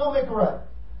wrongs don't make a right.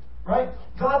 Right?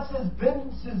 God says,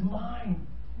 vengeance is mine.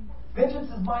 Vengeance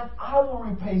is mine. I will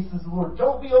repay, says the Lord.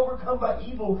 Don't be overcome by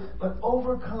evil, but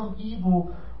overcome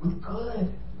evil with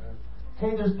good.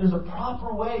 Okay, there's a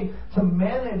proper way to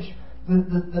manage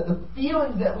the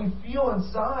feelings that we feel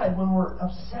inside when we're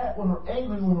upset, when we're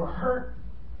angry, when we're hurt.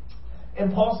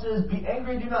 And Paul says, be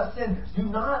angry, do not sin. Do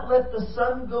not let the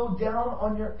sun go down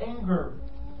on your anger.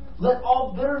 Let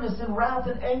all bitterness and wrath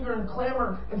and anger and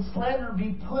clamor and slander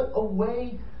be put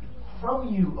away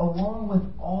from you, along with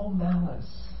all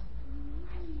malice.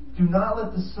 Do not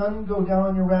let the sun go down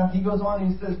on your wrath. He goes on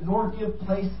and he says, nor give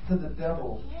place to the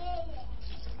devil.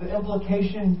 The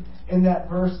implication in that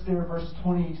verse there, verse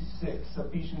 26,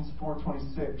 Ephesians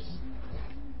 4:26,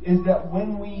 is that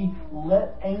when we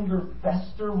let anger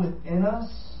fester within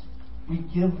us, we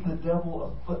give the devil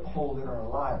a foothold in our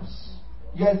lives.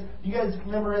 You guys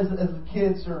remember as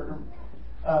kids or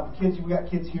kids, we got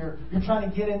kids here, you're trying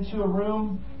to get into a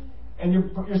room and your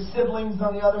siblings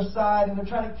on the other side, and they're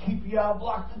trying to keep you out,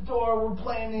 block the door, we're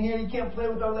playing in here, you can't play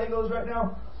with our Legos right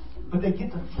now. But they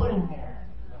get the foot in there.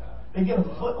 They get a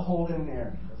foothold in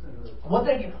there. Once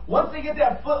they get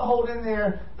that foothold in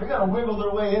there, they're going to wiggle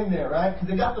their way in there, right? Because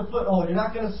they got the foothold. You're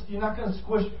not going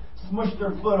to smush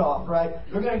their foot off, right?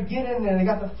 They're going to get in there. They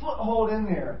got the foothold in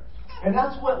there. And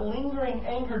that's what lingering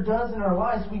anger does in our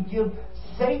lives. We give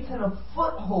Satan a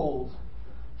foothold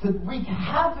to wreak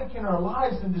havoc in our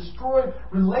lives and destroy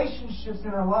relationships in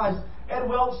our lives. Ed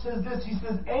Welch says this. He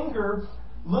says, anger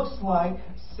looks like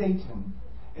Satan,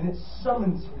 and it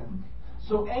summons him.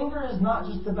 So anger is not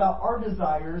just about our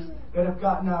desires that have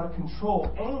gotten out of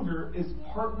control. Anger is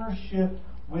partnership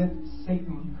with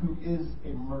Satan, who is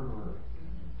a murderer.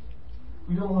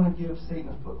 We don't want to give Satan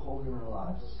a foothold in our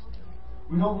lives.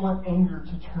 We don't want anger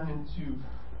to turn into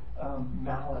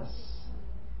malice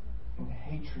and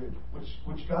hatred,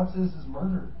 which God says is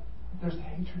murder. If there's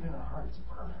hatred in our heart, it's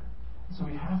murder. So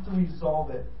we have to resolve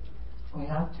it. We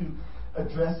have to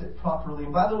address it properly.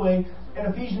 And by the way, in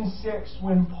Ephesians 6,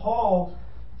 when Paul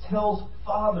tells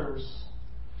fathers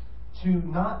to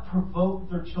not provoke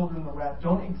their children to wrath,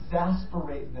 don't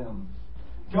exasperate them.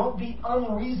 Don't be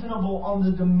unreasonable on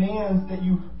the demands that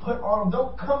you put on them.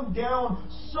 Don't come down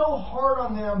so hard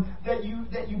on them that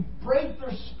you break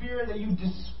their spirit, that you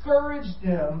discourage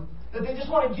them, that they just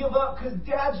want to give up because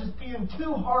dad's just being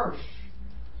too harsh.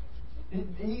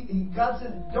 God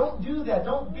said, don't do that.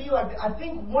 Don't be like that. I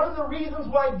think one of the reasons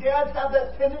why dads have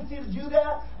that tendency to do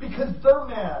that, because they're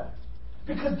mad.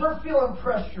 Because they're feeling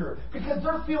pressure. Because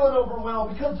they're feeling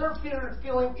overwhelmed. Because they're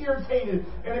feeling irritated.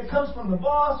 And it comes from the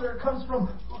boss or it comes from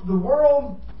the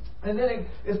world. And then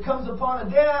it comes upon a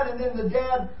dad. And then the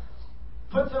dad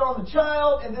puts it on the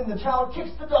child. And then the child kicks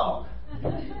the dog.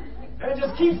 And it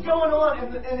just keeps going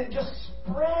on. And it just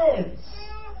spreads.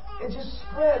 It just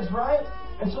spreads, right?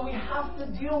 And so we have to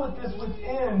deal with this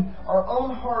within our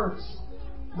own hearts,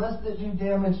 lest it do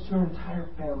damage to our entire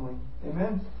family.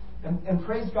 Amen? And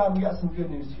praise God, we got some good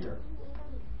news here.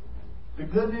 The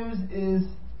good news is,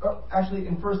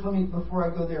 and first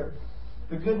before I go there,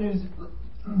 the good news,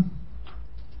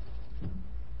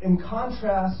 in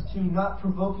contrast to not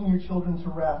provoking your children to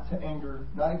wrath, to anger,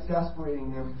 not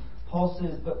exasperating them, Paul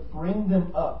says, but bring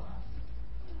them up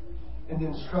in the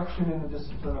instruction and the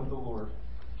discipline of the Lord.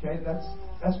 Okay,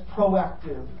 that's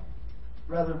proactive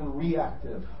rather than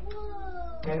reactive.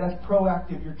 Okay, that's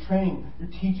proactive. You're training, you're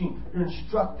teaching, you're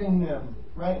instructing them,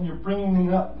 right? And you're bringing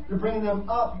them up. You're bringing them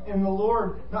up in the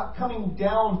Lord, not coming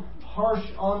down harsh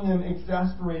on them,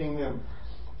 exasperating them.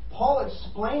 Paul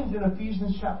explains in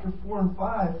Ephesians chapter 4 and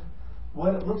 5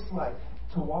 what it looks like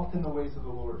to walk in the ways of the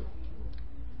Lord.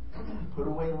 Put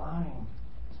away lying.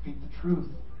 Speak the truth.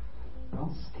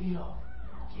 Don't steal.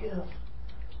 Give.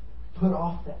 Put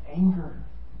off the anger,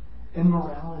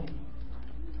 immorality.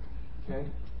 Okay?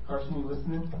 Carson, you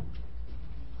listening?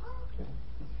 Okay.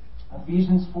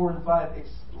 Ephesians 4 and 5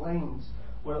 explains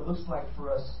what it looks like for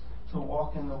us to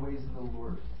walk in the ways of the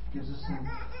Lord. Gives us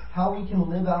how we can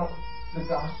live out the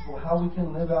gospel, how we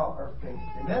can live out our faith.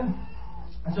 Amen?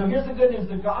 And so here's the good news.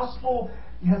 The gospel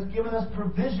has given us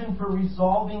provision for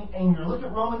resolving anger. Look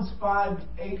at Romans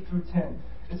 5:8-10.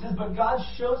 It says, "But God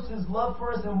shows His love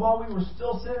for us, and while we were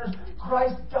still sinners,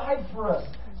 Christ died for us.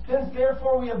 Since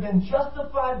therefore we have been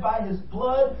justified by His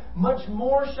blood, much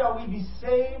more shall we be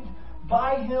saved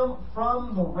by Him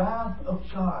from the wrath of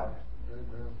God.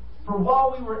 For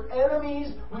while we were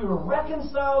enemies, we were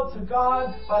reconciled to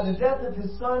God by the death of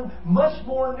His Son. Much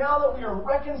more, now that we are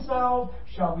reconciled,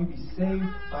 shall we be saved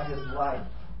by His life."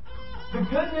 The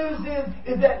good news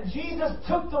is that Jesus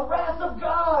took the wrath of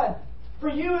God for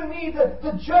you and me,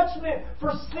 the judgment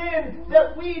for sin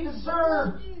that we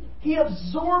deserve. He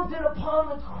absorbed it upon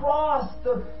the cross.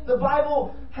 The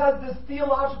Bible has this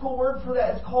theological word for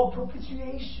that. It's called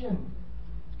propitiation.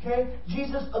 Okay?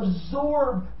 Jesus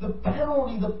absorbed the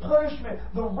penalty, the punishment,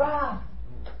 the wrath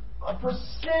for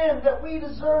sin that we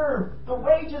deserve. The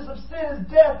wages of sin is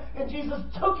death, and Jesus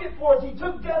took it for us. He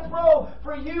took death row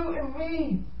for you and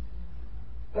me.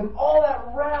 And all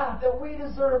that wrath that we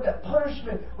deserve, that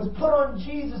punishment, was put on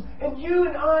Jesus. And you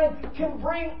and I can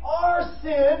bring our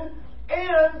sin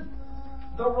and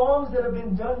the wrongs that have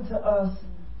been done to us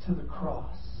to the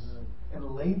cross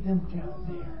and lay them down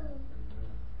there.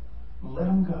 Let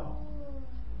them go.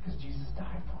 Because Jesus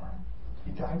died for them.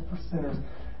 He died for sinners.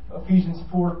 Ephesians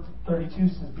 4:32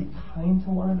 says, "Be kind to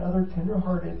one another,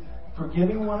 tenderhearted,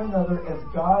 forgiving one another as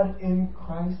God in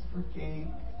Christ forgave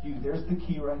you." There's the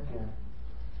key right there.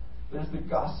 There's the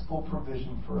gospel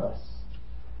provision for us.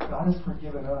 God has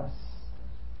forgiven us.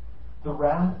 The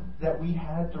wrath that we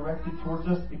had directed towards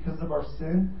us because of our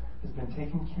sin has been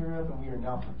taken care of, and we are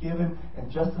now forgiven and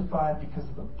justified because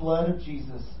of the blood of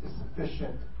Jesus is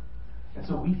sufficient. And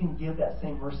so we can give that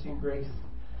same mercy and grace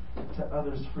to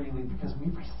others freely because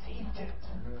we've received it.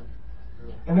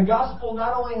 And the gospel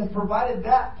not only has provided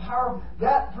that power,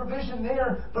 that provision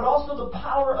there, but also the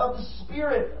power of the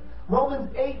Spirit.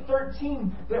 Romans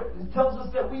 8:13 that tells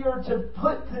us that we are to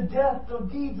put to death the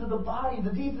deeds of the body,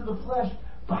 the deeds of the flesh,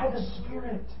 by the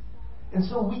Spirit. And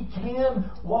so we can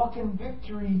walk in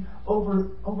victory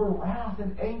over wrath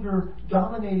and anger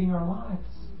dominating our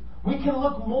lives. We can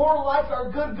look more like our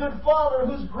good Father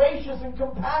who's gracious and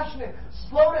compassionate,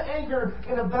 slow to anger,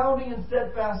 and abounding in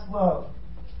steadfast love.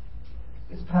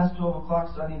 It's past 12 o'clock,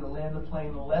 so I need to land the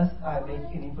plane lest I make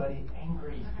anybody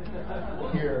angry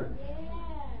here.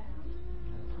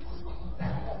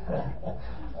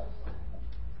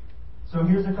 So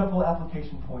here's a couple of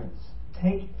application points.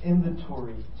 Take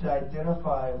inventory to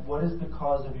identify what is the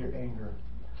cause of your anger.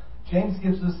 James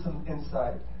gives us some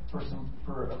insight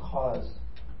for a cause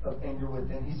of anger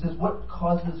within. He says, "What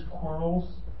causes quarrels?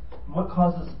 What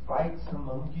causes fights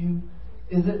among you?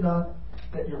 Is it not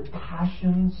that your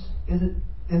passions? Is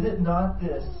it not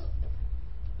this?"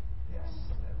 Yes,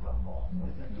 that rumble.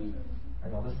 Are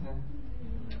y'all listening?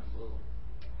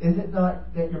 Is it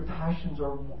not that your passions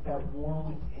are at war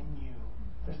within you?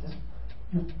 There's this.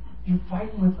 You're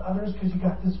fighting with others because you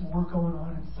got this war going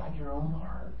on inside your own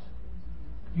heart.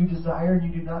 You desire and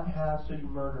you do not have, so you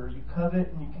murder. You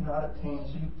covet and you cannot obtain,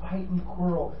 so you fight and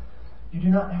quarrel. You do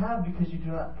not have because you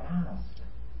do not ask.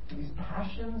 So these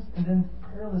passions and then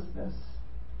prayerlessness.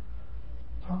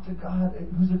 Talk to God,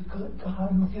 who's a good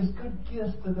God, who gives good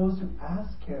gifts to those who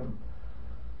ask Him.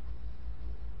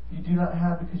 You do not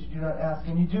have because you do not ask,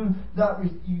 and you do not.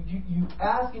 You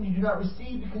ask and you do not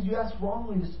receive because you ask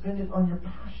wrongly to spend it on your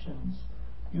passions.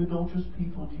 You adulterous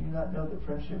people, do you not know that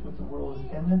friendship with the world is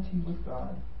enmity with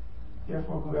God?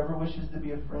 Therefore, whoever wishes to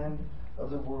be a friend of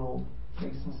the world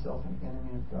makes himself an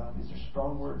enemy of God. These are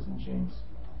strong words in James.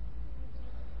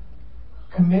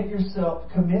 Commit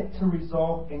to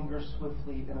resolve anger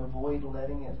swiftly and avoid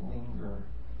letting it linger.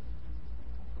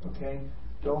 Okay?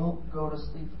 Don't go to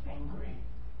sleep angry.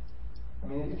 I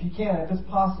mean, if you can, if it's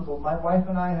possible, my wife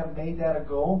and I have made that a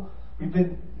goal.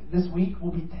 This week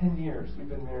will be 10 years we've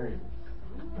been married.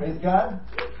 Praise God.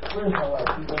 Where's my wife?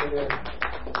 She's over there.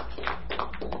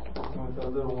 With the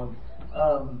little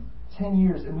one. 10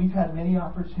 years, and we've had many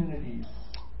opportunities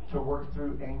to work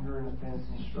through anger and offense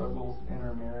and struggles in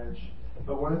our marriage.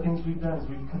 But one of the things we've done is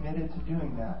we've committed to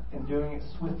doing that and doing it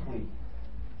swiftly.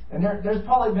 And there's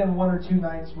probably been one or two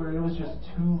nights where it was just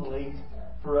too late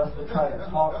for us to try to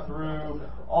talk through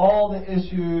all the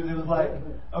issues. It was like,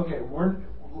 okay,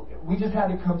 we just had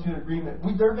to come to an agreement.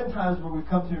 There have been times where we've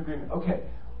come to an agreement. Okay,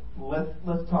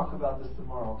 let's talk about this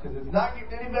tomorrow because it's not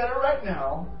getting any better right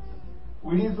now.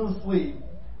 We need some sleep.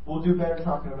 We'll do better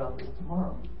talking about this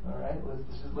tomorrow. All right,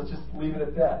 let's just leave it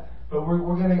at that. But we're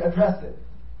going to address it.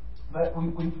 But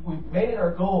we've made it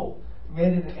our goal,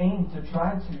 made it an aim to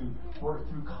try to work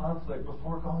through conflict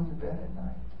before going to bed at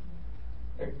night.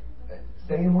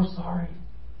 saying we're sorry.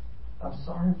 I'm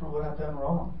sorry for what I've done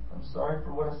wrong. I'm sorry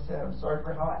for what I said. I'm sorry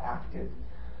for how I acted.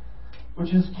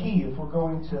 Which is key if we're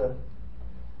going to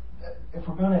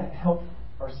help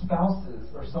our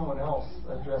spouses or someone else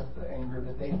address the anger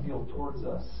that they feel towards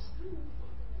us.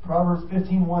 Proverbs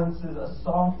 15:1 says, "A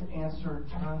soft answer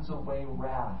turns away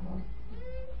wrath,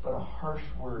 but a harsh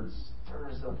word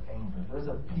stirs up anger." There's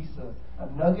a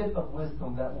nugget of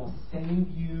wisdom that will save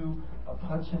you a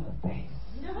punch in the face.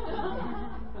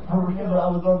 I remember I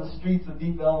was on the streets of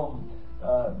Deep Elm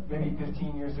maybe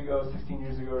 15 years ago, 16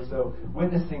 years ago or so,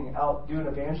 witnessing out doing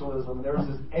evangelism, and there was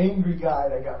this angry guy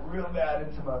that got real mad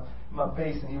into my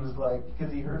face, and he was like,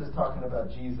 because he heard us talking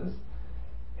about Jesus,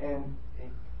 and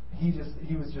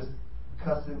he was just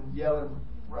cussing, yelling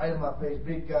right in my face,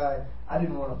 big guy. I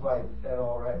didn't want to fight at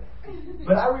all, right?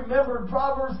 But I remembered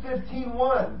Proverbs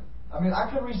 15:1. I mean,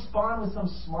 I could respond with some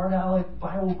smart aleck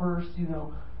Bible verse, you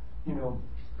know,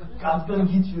 God's going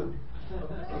to get you.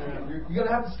 You're going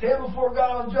to have to stand before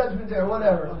God on judgment day or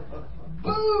whatever.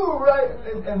 Boo! Right?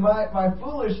 And my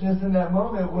foolishness in that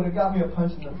moment would have got me a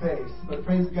punch in the face. But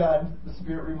praise God, the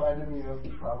Spirit reminded me of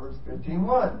Proverbs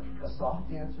 15:1. A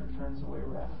soft answer turns away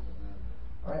wrath.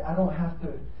 All right? I don't have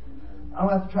to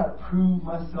try to prove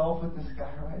myself with this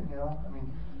guy right now. I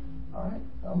mean, all right,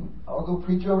 I'll go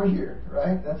preach over here,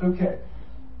 right? That's okay.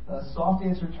 A soft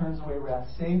answer turns away wrath.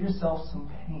 Save yourself some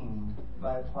pain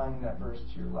by applying that verse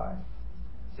to your life.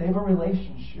 Save a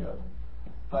relationship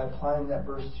by applying that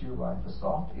verse to your life. A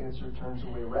soft answer turns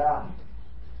away wrath.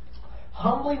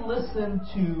 Humbly listen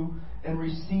to and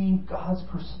receive God's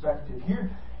perspective.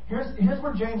 Here's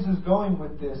where James is going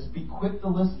with this. Be quick to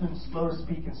listen, slow to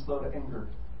speak, and slow to anger.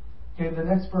 Okay, the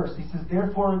next verse. He says,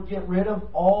 "Therefore get rid of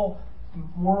all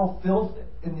moral filth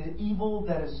and the evil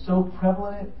that is so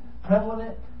prevalent,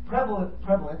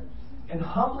 and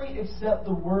humbly accept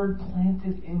the word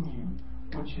planted in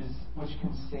you, which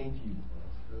can save you."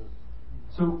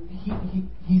 So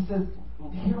he says,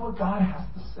 hear what God has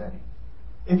to say.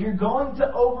 If you're going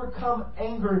to overcome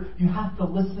anger, you have to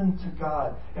listen to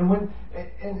God. And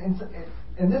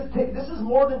this is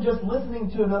more than just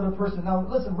listening to another person. Now,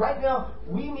 listen. Right now,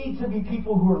 we need to be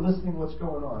people who are listening to what's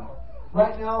going on.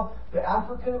 Right now, the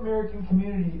African American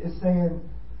community is saying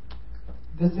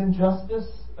this injustice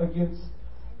against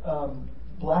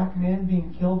black men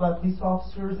being killed by police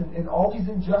officers and all these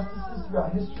injustices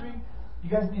throughout history. You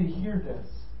guys need to hear this.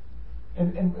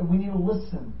 And we need to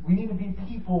listen. We need to be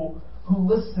people who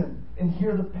listen and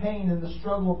hear the pain and the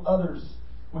struggle of others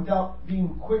without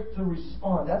being quick to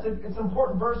respond. It's an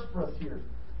important verse for us here.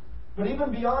 But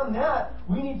even beyond that,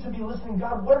 we need to be listening.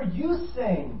 God, what are you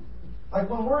saying? Like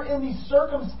when we're in these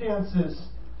circumstances,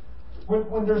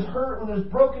 when there's hurt, when there's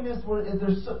brokenness, when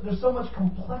there's so much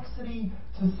complexity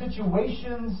to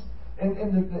situations, and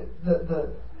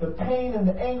the pain and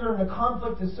the anger and the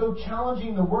conflict is so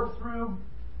challenging to work through,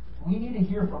 we need to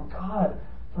hear from God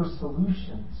for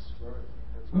solutions.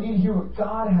 We need to hear what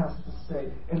God has to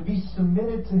say and be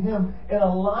submitted to Him and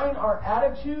align our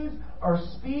attitudes, our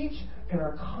speech, and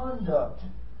our conduct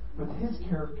with His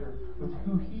character, with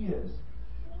who He is.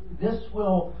 This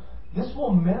will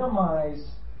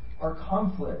minimize our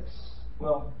conflicts.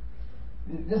 Well,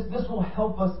 this will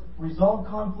help us resolve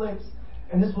conflicts,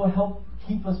 and this will help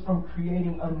keep us from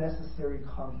creating unnecessary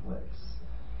conflicts.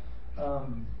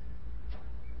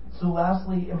 So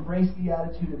lastly, embrace the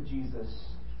attitude of Jesus.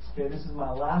 Okay, this is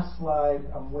my last slide.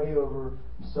 I'm way over.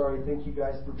 I'm sorry. Thank you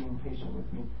guys for being patient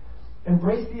with me.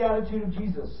 Embrace the attitude of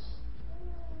Jesus.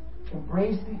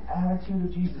 Embrace the attitude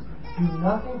of Jesus. Do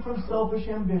nothing from selfish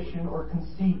ambition or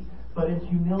conceit, but in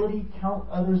humility count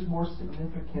others more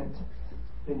significant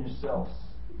than yourselves.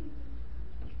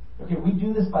 Okay, we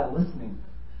do this by listening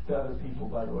to other people,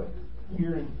 by the way.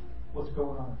 Hearing what's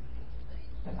going on.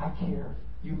 And I care.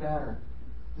 You matter.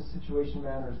 The situation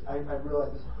matters. I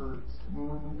realize this hurts. When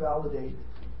we validate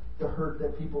the hurt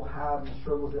that people have, the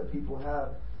struggles that people have,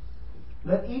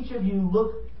 let each of you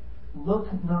look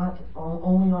not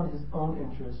only on his own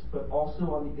interests, but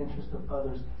also on the interest of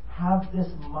others. Have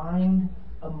this mind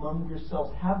among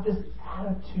yourselves. Have this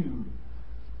attitude,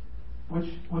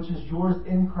 which is yours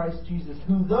in Christ Jesus,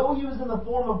 who, though he was in the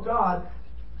form of God,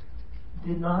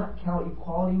 did not count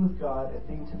equality with God a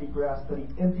thing to be grasped, but he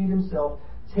emptied himself,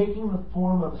 taking the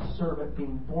form of a servant,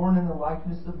 being born in the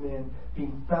likeness of men,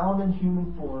 being found in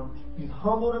human form. He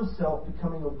humbled himself,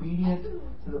 becoming obedient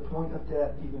to the point of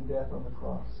death, even death on the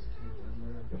cross.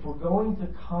 If we're going to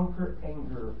conquer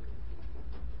anger,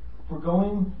 if we're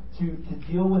going to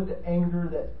deal with the anger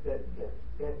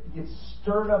that gets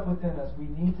stirred up within us, we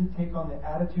need to take on the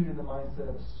attitude and the mindset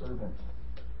of a servant.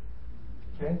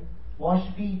 Okay? Wash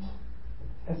feet.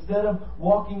 Instead of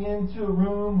walking into a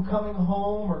room, coming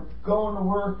home, or going to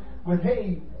work with,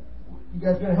 hey, you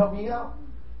guys going to help me out?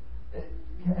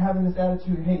 Having this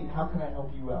attitude, hey, how can I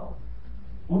help you out?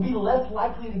 We'll be less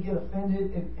likely to get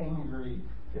offended and angry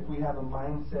if we have a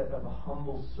mindset of a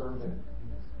humble servant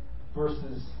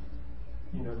versus,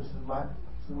 this is my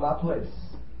place.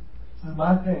 This is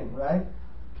my thing, right?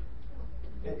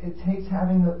 It takes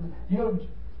having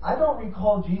I don't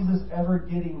recall Jesus ever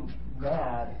getting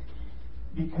mad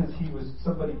because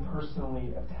somebody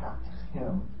personally attacked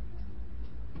him.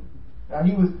 Now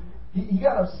he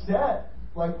got upset,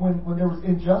 like when there was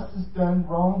injustice done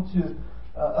wrong to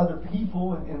other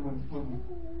people, and when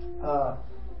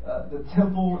the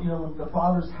temple, when the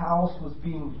Father's house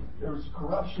there was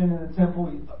corruption in the temple.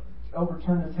 He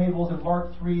overturned the tables. In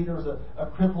Mark 3, there was a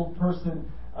crippled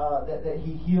person that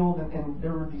he healed, and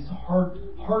there were these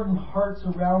hardened hearts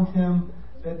around him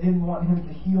that didn't want him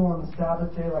to heal on the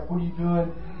Sabbath day. Like, what are you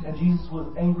doing? And Jesus was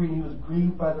angry, and he was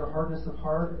grieved by their hardness of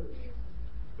heart.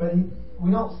 But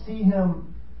we don't see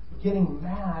him getting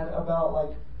mad about like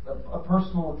a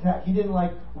personal attack. He didn't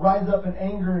like rise up in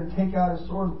anger and take out his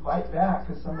sword and fight back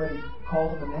because somebody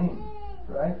called him a name,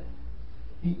 right?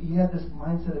 He had this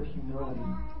mindset of humility,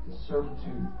 this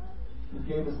servitude. He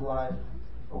gave his life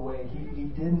away. He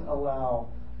didn't allow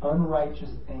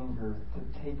unrighteous anger to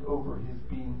take over his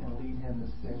being and lead him to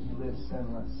sin. He lived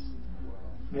sinless.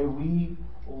 May we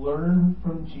learn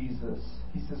from Jesus.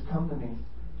 He says, come to me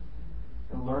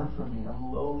and learn from me.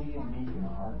 I'm lowly and meek in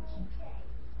heart.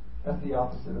 That's the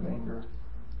opposite of anger.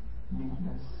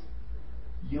 Meekness.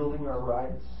 Yielding our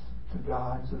rights to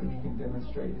God so that He can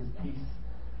demonstrate His peace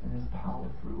and His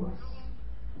power through us.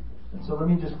 And so let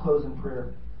me just close in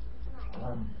prayer.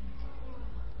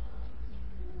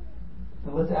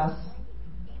 And let's ask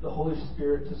the Holy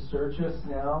Spirit to search us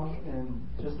now and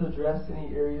just address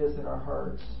any areas in our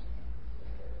hearts,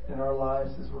 in our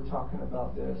lives as we're talking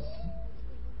about this.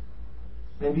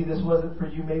 Maybe this wasn't for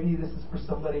you. Maybe this is for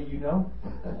somebody you know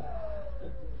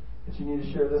that you need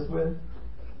to share this with.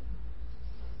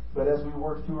 But as we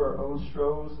work through our own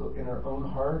struggles in our own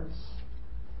hearts,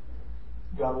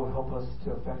 God will help us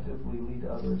to effectively lead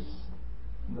others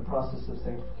in the process of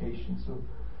sanctification.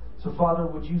 So Father,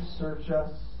 would you search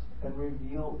us and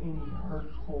reveal any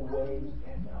hurtful ways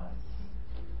in us?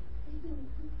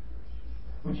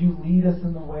 Would you lead us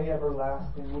in the way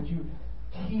everlasting? Would you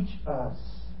teach us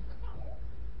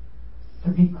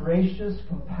to be gracious,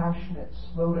 compassionate,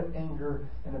 slow to anger,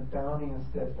 and abounding in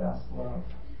steadfast love?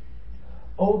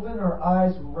 Open our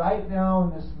eyes right now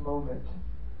in this moment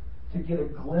to get a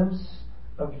glimpse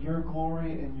of your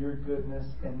glory and your goodness,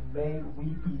 and may we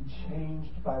be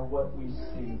changed by what we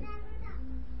see.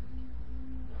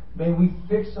 May we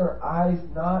fix our eyes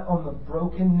not on the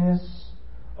brokenness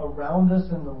around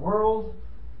us in the world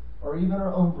or even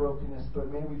our own brokenness,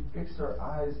 but may we fix our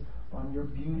eyes on your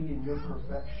beauty and your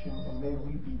perfection, and may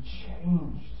we be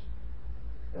changed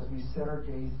as we set our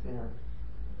gaze there.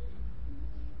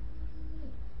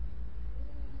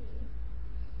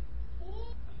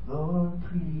 Lord,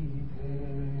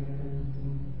 prepare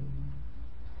me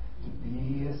to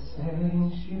be a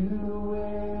sanctuary,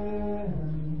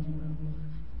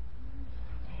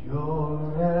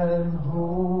 pure and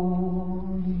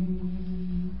holy,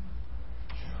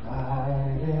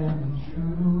 tried and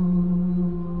true,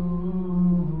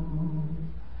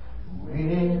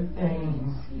 with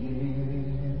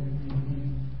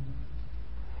thanksgiving.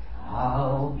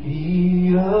 I'll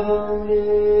be a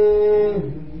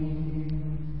living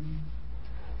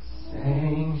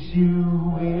sanctuary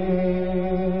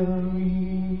for you.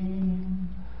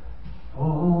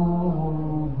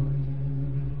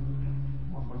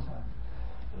 One more time.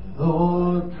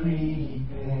 Lord,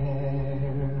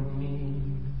 prepare me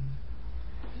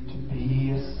to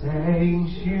be a sanctuary,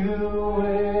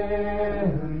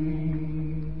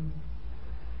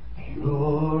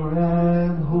 pure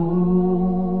and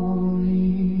holy,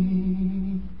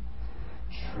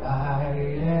 tried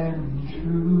and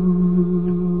true,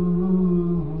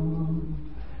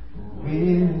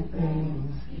 with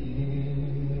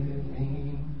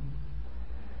thanksgiving.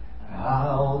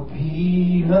 I'll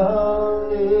be a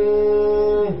living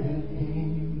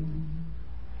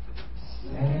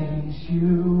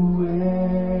sanctuary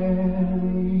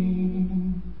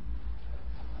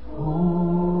for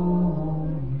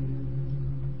you.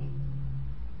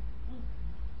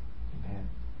 Amen.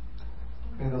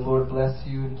 May the Lord bless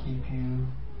you and keep you.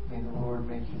 May the Lord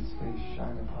make His face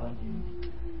shine upon you.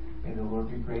 May the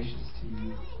Lord be gracious to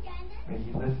you. May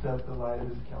He lift up the light of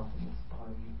His countenance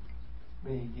upon you.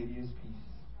 May He give you His peace.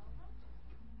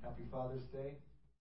 Happy Father's Day.